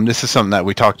 this is something that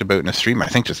we talked about in a stream, I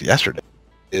think just yesterday,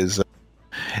 is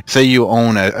say you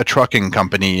own a trucking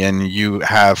company and you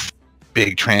have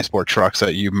big transport trucks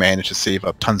that you manage to save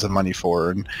up tons of money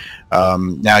for, and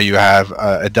now you have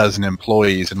a dozen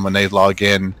employees, and when they log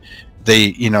in,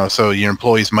 they, so your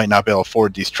employees might not be able to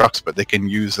afford these trucks, but they can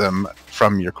use them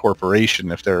from your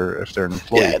corporation if they're an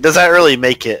employee. Yeah, does that really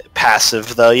make it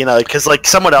passive though? Because like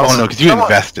someone else. Oh no, because you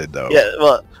invested though. Yeah,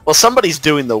 well, somebody's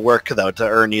doing the work though to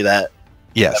earn you that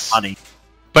money.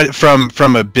 But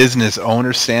from a business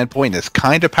owner standpoint, it's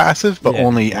kind of passive, but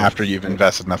only after you've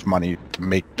invested enough money to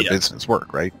make the business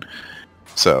work, right?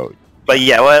 So. But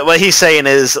yeah, what he's saying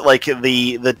is like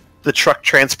the truck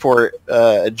transport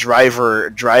driver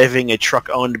driving a truck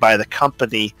owned by the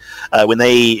company, when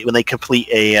they complete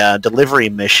a delivery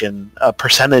mission, a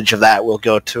percentage of that will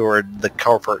go toward the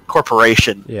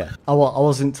corporation. Yeah. I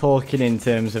wasn't talking in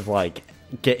terms of like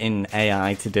getting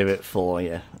AI to do it for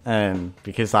you,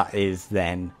 because that is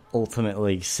then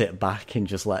ultimately sit back and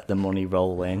just let the money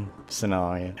roll in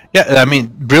scenario. Yeah, I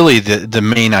mean, really the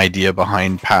main idea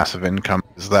behind passive income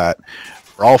is that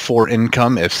we're all for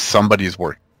income if somebody's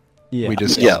working. Yeah. We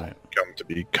just come to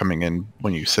be coming in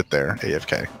when you sit there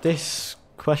AFK. This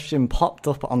question popped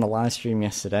up on the live stream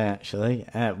yesterday, actually.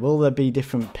 Will there be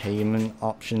different payment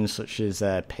options such as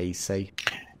PC?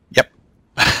 Yep.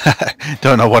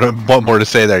 Don't know what more to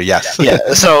say there. Yes.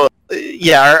 Yeah. So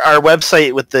our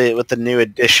website with the new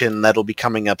edition that'll be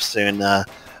coming up soon, that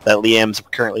Liam's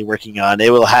currently working on,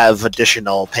 it will have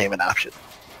additional payment options.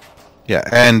 Yeah,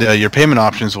 and your payment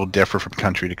options will differ from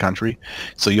country to country.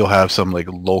 So you'll have some like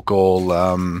local,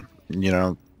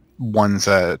 ones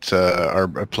that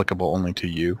are applicable only to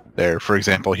you. There, for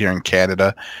example, here in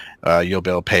Canada, you'll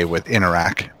be able to pay with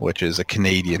Interac, which is a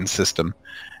Canadian system,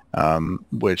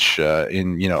 which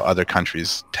in other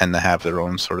countries tend to have their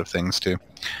own sort of things too.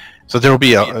 So there will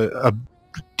be a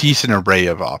decent array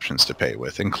of options to pay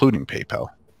with, including PayPal.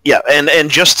 Yeah,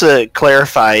 and just to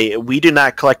clarify, we do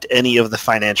not collect any of the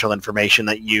financial information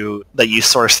that you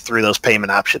source through those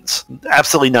payment options.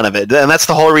 Absolutely none of it. And that's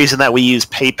the whole reason that we use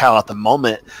PayPal at the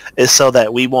moment, is so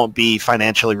that we won't be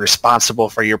financially responsible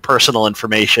for your personal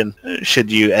information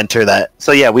should you enter that.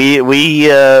 So yeah, we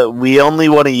only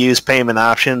want to use payment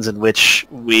options in which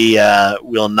we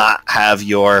will not have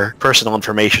your personal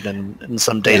information in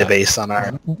some database on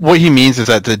our... What he means is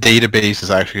that the database is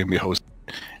actually going to be hosted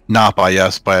not by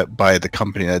us, but by the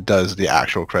company that does the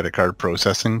actual credit card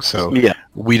processing. So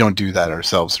we don't do that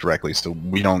ourselves directly. So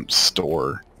we don't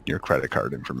store your credit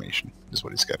card information, is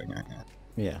what he's getting at.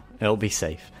 Yeah, it'll be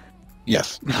safe.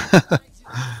 Yes.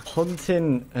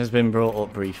 Hunting has been brought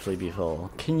up briefly before.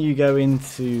 Can you go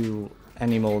into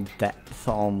any more depth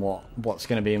on what's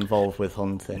going to be involved with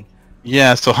hunting?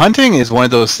 Yeah, so hunting is one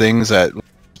of those things that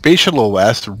Spatial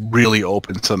OS really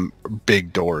opened some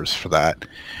big doors for that.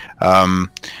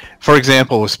 For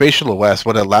example, with Spatial OS,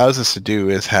 what it allows us to do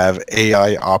is have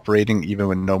AI operating even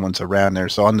when no one's around there.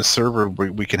 So on the server,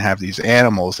 we can have these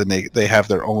animals, and they have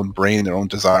their own brain, their own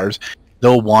desires.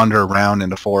 They'll wander around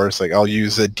in the forest. Like I'll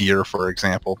use a deer, for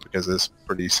example, because it's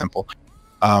pretty simple.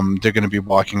 They're going to be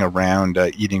walking around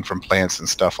eating from plants and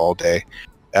stuff all day.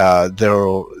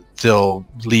 They'll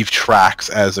leave tracks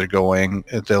as they're going.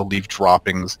 They'll leave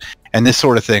droppings, and this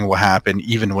sort of thing will happen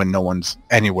even when no one's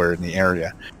anywhere in the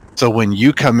area. So when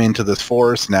you come into this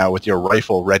forest now with your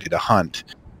rifle ready to hunt,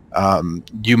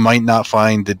 you might not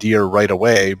find the deer right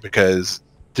away because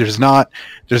there's not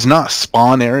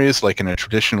spawn areas like in a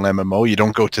traditional MMO. You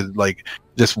don't go to like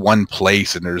this one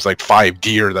place and there's like 5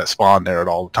 deer that spawn there at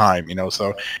all the time,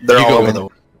 So they're all over the...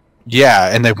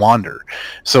 Yeah, and they wander.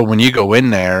 So when you go in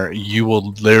there, you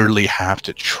will literally have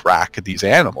to track these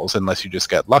animals unless you just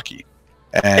get lucky.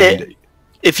 And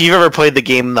if you've ever played the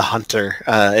game The Hunter,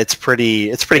 it's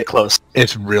pretty close.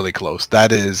 It's really close.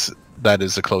 That is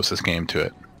the closest game to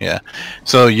it. Yeah.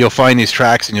 So you'll find these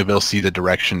tracks and you'll be able to see the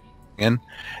direction in,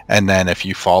 and then if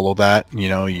you follow that,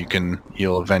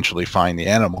 you'll eventually find the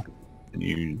animal,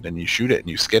 and then you shoot it and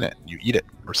you skin it, and you eat it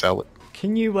or sell it.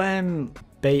 Can you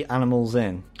bait animals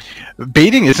in?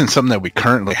 Baiting isn't something that we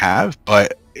currently have,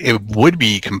 but it would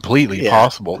be completely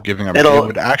possible, giving them.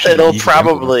 It'll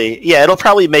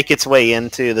probably make its way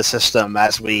into the system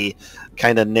as we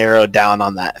kind of narrow down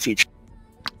on that feature.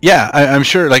 Yeah, I'm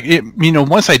sure. Like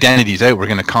once Identity's out, we're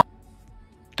going to come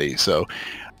update. So,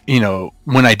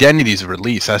 when Identity's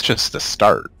released, that's just the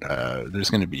start. There's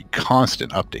going to be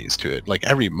constant updates to it. Like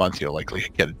every month, you'll likely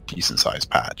get a decent sized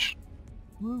patch.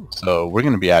 So we're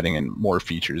going to be adding in more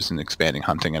features and expanding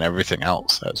hunting and everything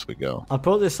else as we go. I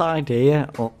brought this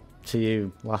idea up to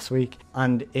you last week,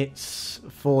 and it's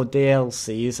for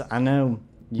DLCs. I know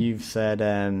you've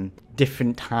said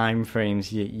different time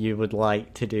frames you would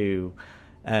like to do.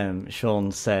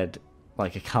 Sean said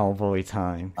like a cowboy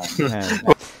time.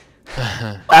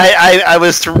 I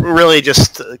was really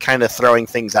just kind of throwing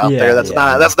things out there. That's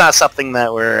not something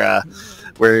that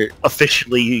we're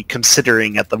officially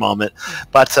considering at the moment.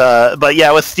 But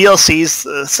yeah, with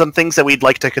DLCs, some things that we'd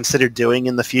like to consider doing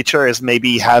in the future is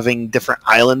maybe having different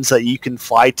islands that you can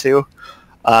fly to,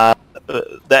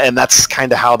 and that's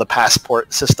kind of how the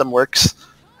passport system works.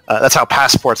 That's how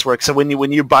passports work. So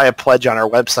when you buy a pledge on our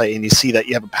website and you see that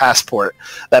you have a passport,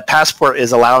 that passport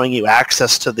is allowing you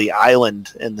access to the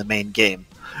island in the main game.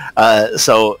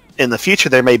 So in the future,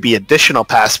 there may be additional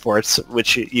passports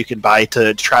which you can buy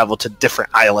to travel to different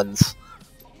islands.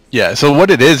 Yeah, so what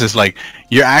it is like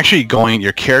you're actually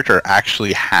your character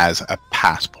actually has a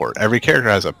passport. Every character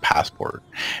has a passport.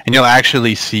 And you'll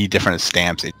actually see different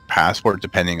stamps in your passport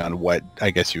depending on what, I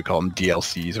guess you would call them,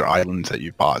 DLCs or islands that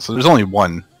you bought. So there's only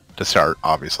one to start,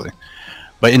 obviously.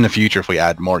 But in the future, if we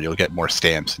add more, you'll get more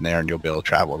stamps in there and you'll be able to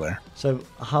travel there. So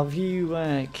have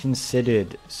you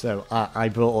considered, so I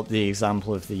brought up the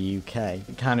example of the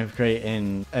UK, kind of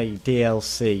creating a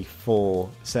DLC for,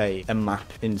 say, a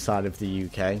map inside of the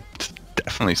UK? It's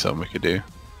definitely something we could do.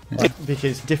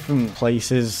 Because different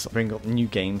places bring up new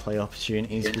gameplay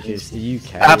opportunities, because the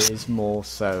UK is more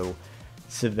so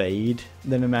surveyed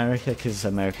than America, because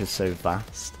America's so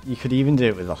vast. You could even do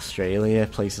it with Australia,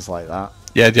 places like that.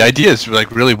 Yeah, the idea is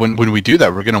like really when we do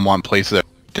that, we're going to want places that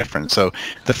are different. So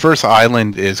the first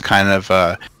island is kind of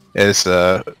the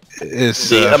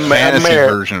fantasy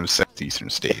version of southeastern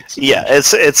states. Yeah,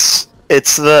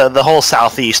 it's the whole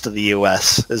southeast of the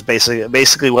U.S. is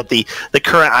basically what the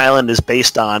current island is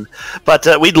based on. But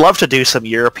we'd love to do some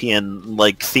European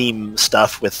like theme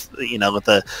stuff with with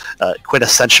the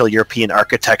quintessential European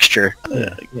architecture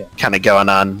kind of going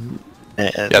on.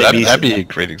 Yeah, that'd be a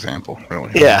great example,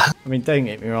 really. Yeah. I mean, don't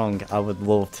get me wrong, I would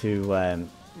love to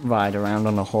ride around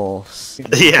on a horse.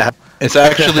 Yeah. It's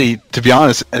actually, to be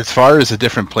honest, as far as the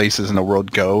different places in the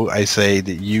world go, I say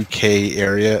the UK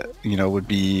area, would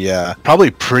be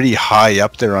probably pretty high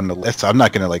up there on the list. I'm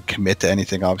not going to like commit to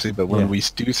anything, obviously, but when we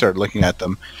do start looking at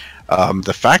them,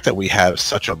 the fact that we have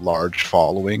such a large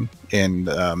following in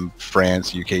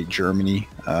France, UK, Germany,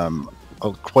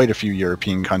 quite a few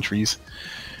European countries,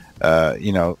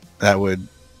 that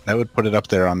would put it up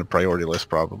there on the priority list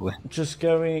probably. Just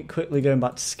quickly going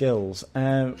back to skills,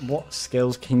 what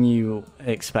skills can you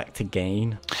expect to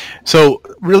gain? So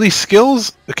really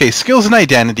skills and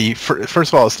identity,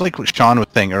 first of all, it's like what Sean was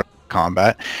saying earlier,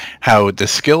 combat, how the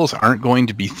skills aren't going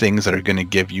to be things that are going to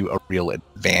give you a real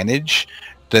advantage.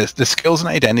 The skills and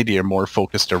identity are more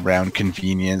focused around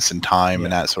convenience and time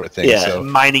and that sort of thing. Yeah, so,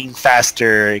 mining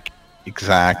faster.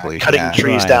 Exactly. Cutting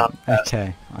trees down.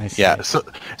 Okay, I see. Yeah, so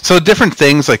different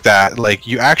things like that, like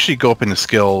you actually go up into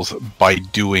skills by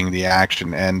doing the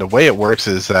action, and the way it works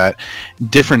is that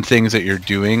different things that you're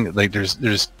doing, like there's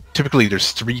typically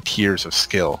 3 tiers of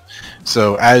skill.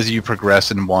 So as you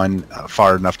progress in one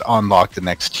far enough to unlock the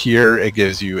next tier, it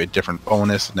gives you a different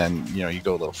bonus, and then you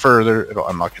go a little further, it'll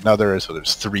unlock another. So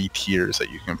there's 3 tiers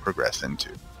that you can progress into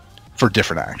for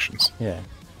different actions. Yeah.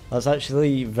 That's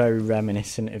actually very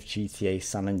reminiscent of GTA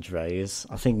San Andreas.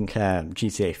 I think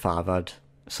GTA 5 had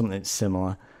something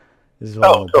similar as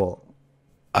well. Cool.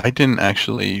 But I didn't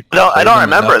actually. No, I don't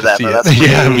remember that. But that's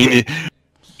yeah, I mean,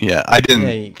 I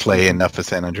didn't play enough of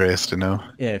San Andreas to know.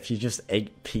 Yeah, if you just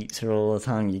ate pizza all the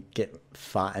time, you get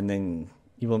fat, and then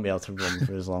you won't be able to run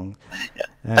for as long.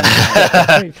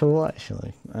 That's pretty cool,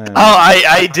 actually.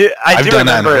 I do. I've done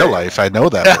that in real life. I know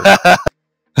that.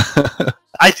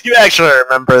 I do actually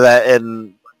remember that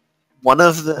in one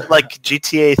of the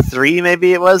GTA 3,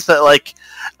 maybe it was, but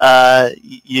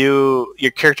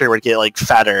your character would get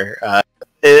fatter. I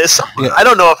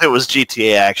don't know if it was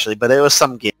GTA actually, but it was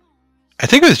some game. I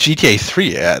think it was GTA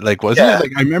 3. Wasn't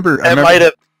it? I remember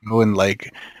going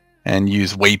and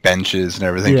use weight benches and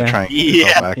everything to try and get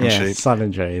yourself back in shape. San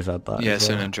Andreas had that. Yeah,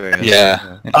 San Andreas.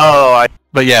 Yeah.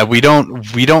 But yeah, we don't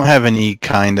have any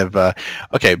kind of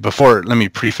okay, let me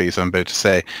preface what I'm about to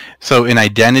say. So in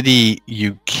identity,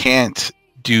 you can't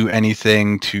do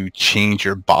anything to change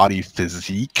your body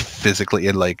physically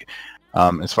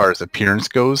as far as appearance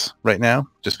goes right now,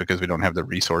 just because we don't have the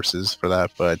resources for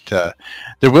that. But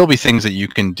there will be things that you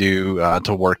can do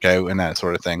to work out and that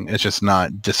sort of thing. It's just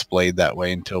not displayed that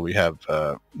way until we have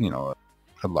a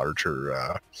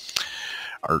larger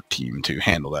art team to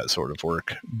handle that sort of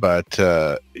work. But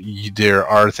there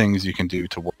are things you can do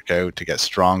to work out to get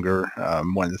stronger.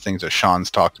 One of the things that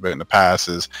Sean's talked about in the past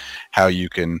is how you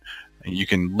can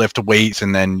lift weights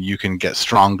and then you can get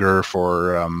stronger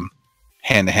for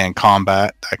hand-to-hand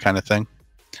combat, that kind of thing.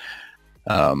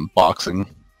 Boxing.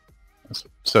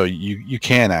 So you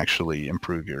can actually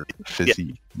improve your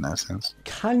physique in that sense.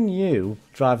 Can you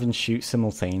drive and shoot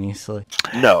simultaneously?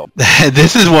 No.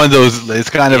 This is one of those, it's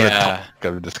kind of a topic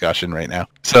of discussion right now.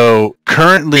 So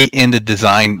currently in the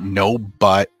design, no,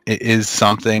 but it is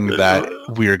something that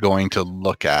we're going to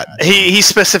look at. He's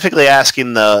specifically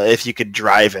asking if you could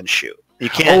drive and shoot. You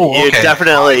can't. Oh, okay. You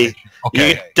definitely.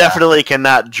 Okay. You definitely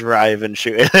cannot drive and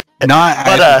shoot. Not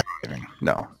But, driving,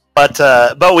 no.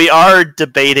 But we are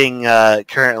debating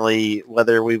currently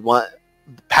whether we want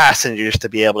passengers to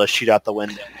be able to shoot out the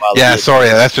window. Yeah,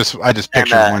 sorry. I just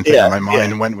pictured one thing in my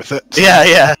mind and went with it.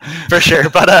 Yeah, for sure.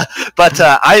 But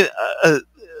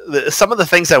some of the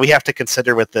things that we have to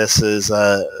consider with this is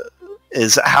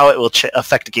how it will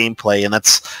affect gameplay, and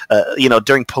that's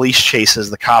during police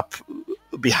chases, the cop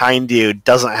behind you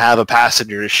doesn't have a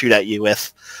passenger to shoot at you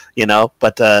with,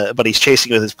 but he's chasing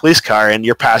you with his police car, and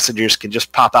your passengers can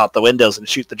just pop out the windows and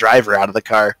shoot the driver out of the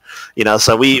car.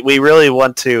 So we really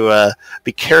want to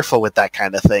be careful with that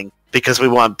kind of thing, because we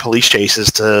want police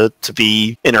chases to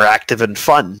be interactive and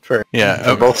fun for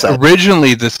both sides.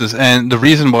 Originally, and the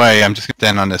reason why I'm just going to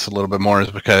stand on this a little bit more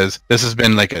is because this has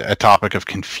been like a topic of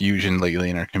confusion lately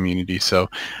in our community. So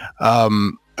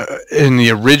in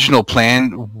the original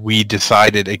plan, we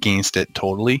decided against it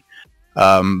totally.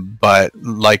 But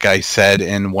like I said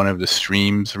in one of the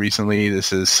streams recently,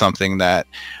 this is something that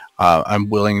I'm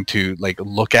willing to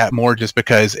look at more, just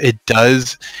because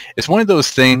it's one of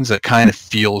those things that kind of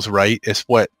feels right. It's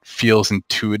what feels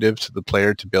intuitive to the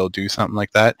player to be able to do something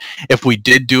like that. If we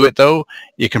did do it though,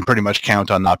 you can pretty much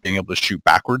count on not being able to shoot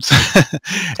backwards.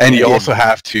 And you also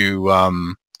have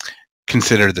to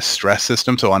consider the stress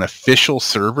system. So on official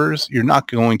servers, you're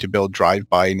not going to be able to drive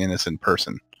by an innocent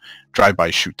person. Drive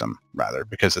by shoot them rather,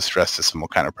 because the stress system will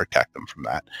kind of protect them from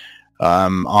that.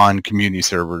 On community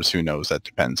servers, who knows? That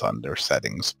depends on their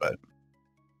settings, but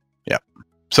yeah.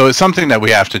 So it's something that we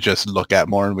have to just look at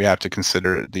more, and we have to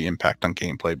consider the impact on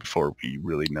gameplay before we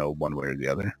really know one way or the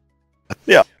other.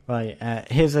 Yeah. Right,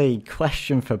 here's a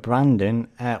question for Brandon.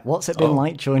 What's it been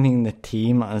like joining the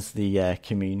team as the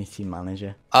community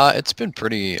manager? It's been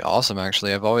pretty awesome,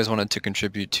 actually. I've always wanted to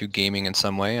contribute to gaming in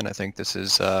some way, and I think this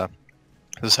is how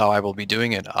I will be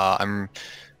doing it.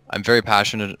 I'm very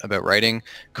passionate about writing.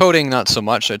 Coding, not so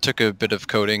much. I took a bit of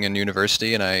coding in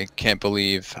university, and I can't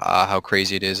believe how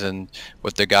crazy it is, and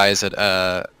what the guys at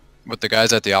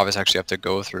the office actually have to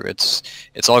go through.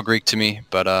 It's all Greek to me,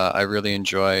 but I really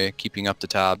enjoy keeping up the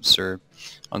tabs or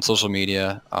on social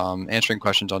media, answering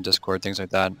questions on Discord, things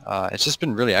like that. It's just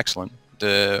been really excellent.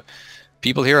 The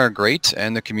people here are great,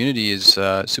 and the community is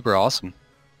super awesome.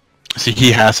 See,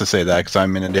 he has to say that because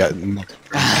I'm in it. Yeah,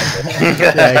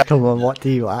 come on, what do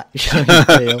you actually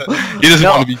feel? He doesn't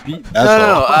want to be beat.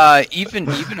 No. Even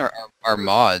our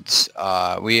mods,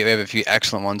 we have a few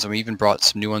excellent ones, and we even brought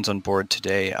some new ones on board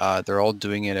today. They're all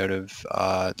doing it out of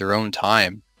their own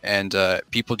time, and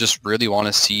people just really want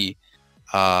to see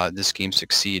this game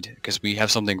succeed, because we have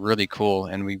something really cool,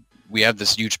 and we have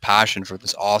this huge passion for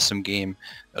this awesome game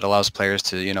that allows players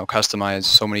to customize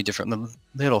so many different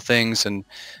little things, and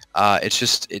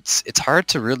it's hard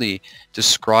to really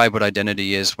describe what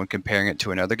Identity is when comparing it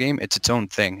to another game. It's its own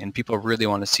thing, and people really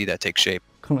want to see that take shape.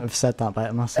 Couldn't have said that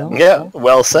better myself. Yeah,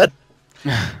 well said.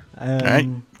 All right,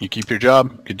 you keep your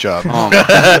job. Good job.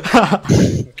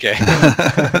 Okay.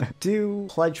 Do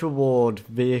pledge reward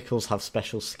vehicles have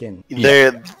special skin?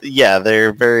 They're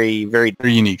very, very They're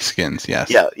unique skins. Yes.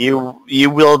 Yeah,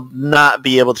 you will not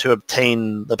be able to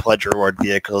obtain the pledge reward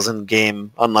vehicles in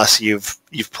game unless you've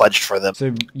pledged for them.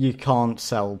 So you can't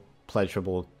sell pledge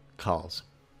reward cars?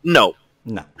 No.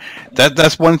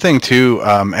 That's one thing too.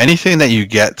 Anything that you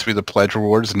get through the pledge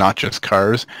rewards, not just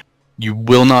cars, you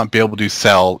will not be able to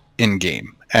sell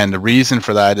in-game. And the reason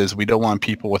for that is we don't want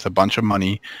people with a bunch of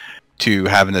money to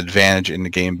have an advantage in the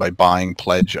game by buying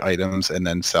pledge items and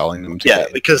then selling them.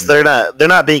 Because they're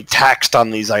not being taxed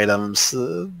on these items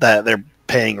that they're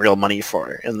paying real money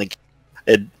for, and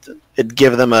it'd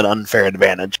give them an unfair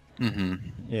advantage. Mm-hmm.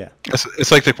 Yeah,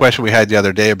 it's like the question we had the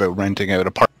other day about renting out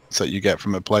apartments that you get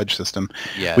from a pledge system.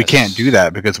 Yes. We can't do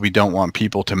that because we don't want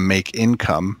people to make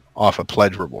income off a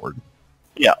pledge reward.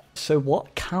 Yeah. So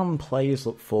what can players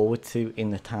look forward to in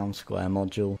the Town Square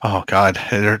module? Oh god,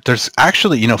 there's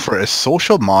actually, for a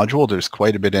social module, there's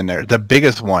quite a bit in there. The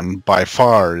biggest one by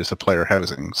far is the player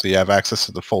housing. So you have access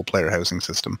to the full player housing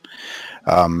system.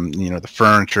 The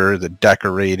furniture, the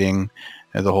decorating,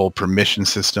 and the whole permission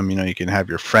system. You can have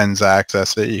your friends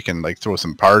access it. You can throw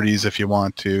some parties if you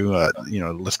want to.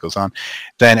 The list goes on.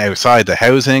 Then outside the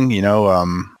housing,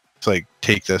 it's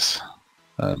take this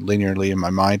linearly in my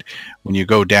mind. When you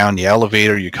go down the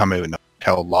elevator, you come out in the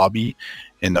hotel lobby,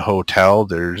 In the hotel,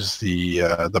 there's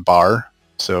the bar.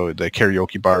 So the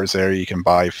karaoke bar is there. You can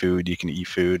buy food. You can eat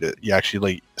food. You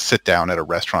actually like sit down at a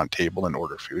restaurant table and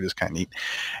order food. It's kind of neat.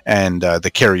 And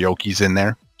the karaoke's in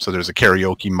there. So there's a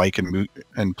karaoke mic and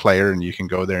player, and you can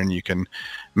go there and you can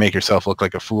make yourself look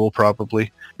like a fool,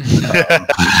 probably.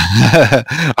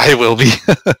 I will be.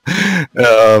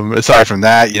 Aside from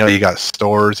that, you got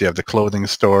stores. You have the clothing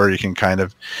store. You can kind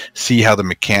of see how the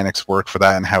mechanics work for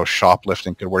that and how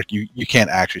shoplifting could work. You can't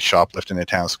actually shoplift in a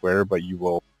town square, but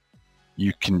you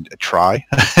can try,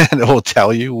 and it will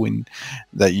tell you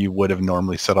that you would have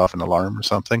normally set off an alarm or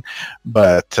something.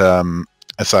 But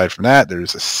aside from that,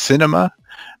 there's a cinema.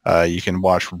 You can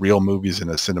watch real movies in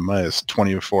a cinema. It's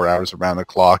 24 hours around the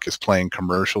clock. Is playing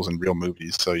commercials and real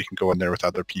movies, so you can go in there with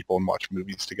other people and watch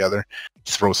movies together.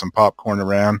 Throw some popcorn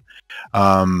around.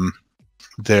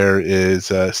 There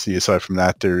is, aside from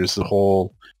that, there's the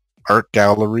whole art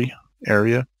gallery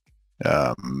area.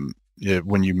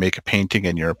 When you make a painting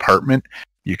in your apartment,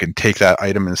 you can take that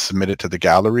item and submit it to the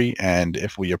gallery, and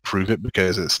if we approve it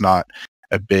because it's not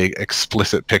a big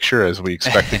explicit picture as we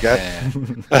expect to get.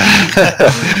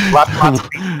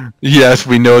 Yes,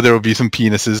 we know there will be some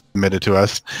penises submitted to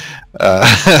us.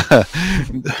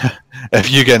 If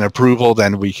you get an approval,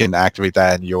 then we can activate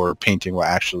that, and your painting will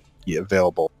actually be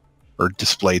available or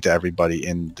displayed to everybody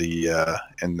in the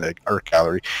art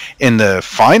gallery. In the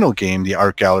final game, the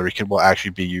art gallery will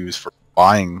actually be used for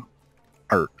buying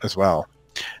art as well.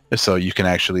 So you can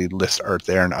actually list art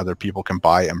there, and other people can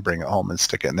buy it and bring it home and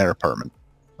stick it in their apartment.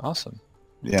 Awesome.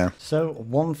 Yeah. So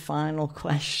one final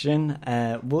question.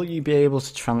 Will you be able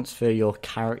to transfer your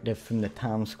character from the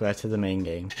town square to the main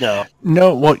game? No.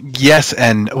 No, well, yes,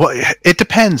 and well, it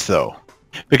depends, though.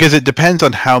 Because it depends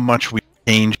on how much we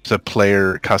change the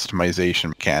player customization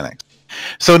mechanics.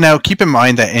 So now, keep in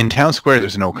mind that in town square,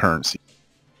 there's no currency.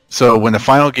 So when the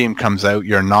final game comes out,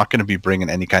 you're not going to be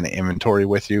bringing any kind of inventory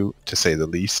with you, to say the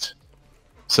least.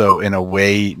 So in a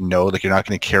way, no, like you're not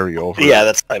going to carry over. Yeah,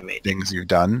 that's what I mean. Things you've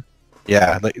done.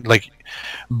 Yeah,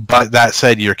 but that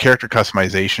said, your character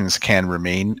customizations can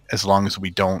remain as long as we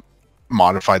don't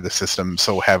modify the system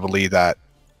so heavily that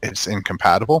it's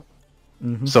incompatible.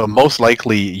 Mm-hmm. So most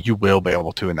likely you will be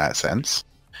able to in that sense.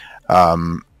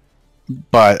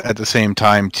 But at the same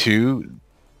time, too,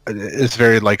 it's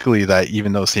very likely that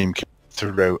even those same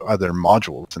throughout other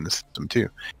modules in the system too.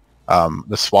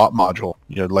 The swap module,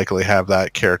 you'd likely have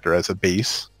that character as a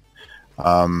base.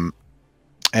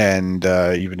 And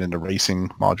even in the racing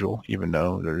module, even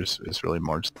though there's really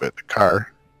more just about the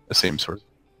car, the same sort of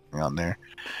thing on there.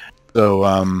 So,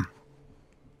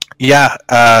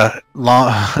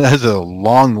 that's a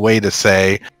long way to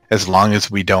say, as long as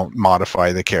we don't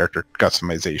modify the character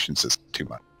customization system too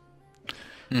much.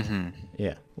 Mm-hmm.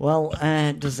 Yeah. Well,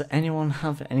 does anyone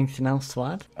have anything else to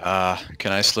add?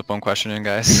 Can I slip one question in,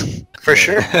 guys? For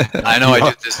sure. I know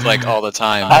I do this like all the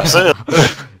time. Absolutely.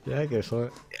 Yeah, go for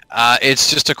it.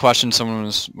 It's just a question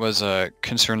someone was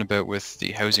concerned about with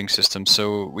the housing system.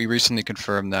 So we recently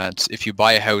confirmed that if you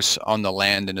buy a house on the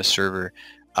land in a server,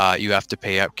 you have to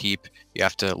pay upkeep. You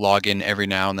have to log in every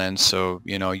now and then, so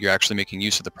you're actually making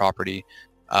use of the property.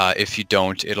 If you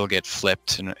don't, it'll get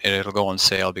flipped and it'll go on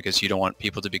sale because you don't want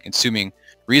people to be consuming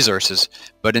resources.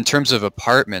 But in terms of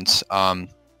apartments,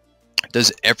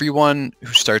 does everyone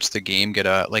who starts the game get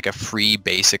a free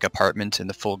basic apartment in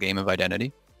the full game of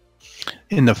Identity?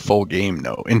 In the full game,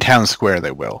 no. In Town Square,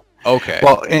 they will. Okay.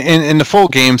 Well, in the full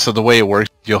game, so the way it works,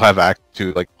 you'll have access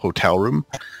to like hotel room,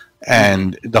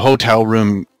 and the hotel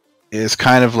room is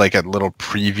kind of like a little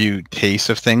preview taste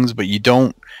of things, but you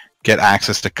don't get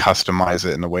access to customize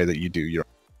it in the way that you do your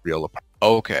real apartment.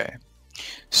 Okay.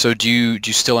 So do you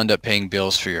still end up paying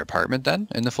bills for your apartment then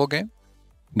in the full game?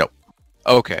 No.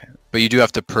 Okay, but you do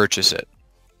have to purchase it.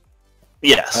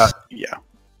 Yes. Yeah.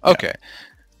 Okay.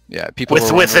 Yeah, people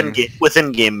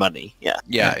within game money. Yeah.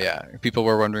 Yeah. People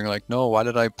were wondering like, no, why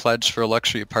did I pledge for a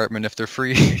luxury apartment if they're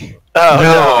free?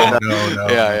 Oh no.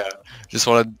 Yeah. Just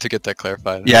wanted to get that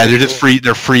clarified. Yeah, they're just free.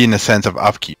 They're free in the sense of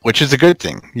upkeep, which is a good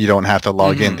thing. You don't have to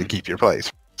log in to keep your place.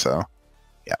 So,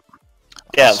 yeah.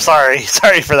 Yeah. Sorry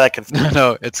for that confusion.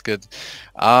 No, it's good.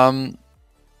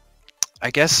 I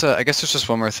guess there's just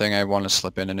one more thing I want to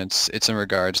slip in, and it's in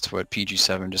regards to what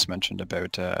PG7 just mentioned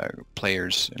about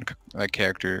players and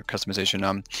character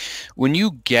customization. When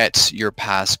you get your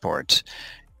passport,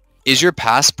 is your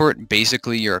passport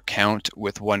basically your account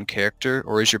with one character,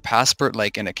 or is your passport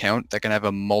like an account that can have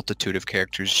a multitude of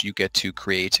characters you get to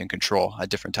create and control at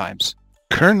different times?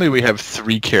 Currently, we have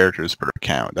 3 characters per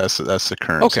account. That's the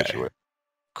current situation.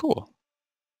 Cool.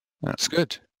 That's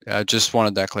good. I just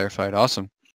wanted that clarified.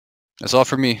 Awesome. That's all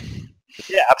for me.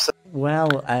 Yeah, absolutely.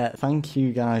 Well, thank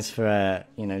you guys for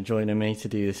joining me to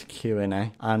do this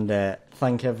Q&A, and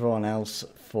thank everyone else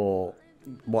for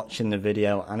watching the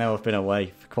video. I know I've been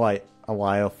away for quite a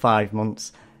while, 5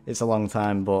 months. It's a long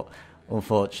time, but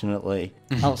unfortunately,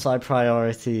 outside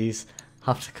priorities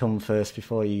have to come first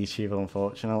before YouTube,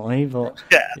 unfortunately. But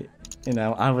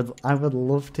Yeah. I would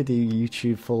love to do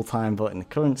YouTube full time, but in the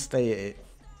current state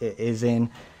it is in,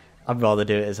 I'd rather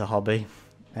do it as a hobby.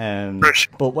 For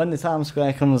sure. But when the Times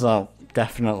Square comes out,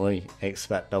 definitely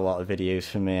expect a lot of videos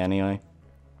from me anyway.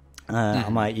 I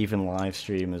might even live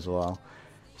stream as well.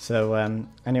 So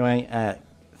anyway,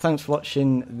 thanks for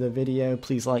watching the video.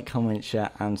 Please like, comment,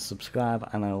 share, and subscribe,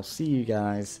 and I will see you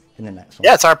guys in the next one.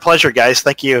 Yeah, it's our pleasure, guys.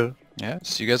 Thank you. Yeah,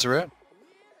 see you guys around.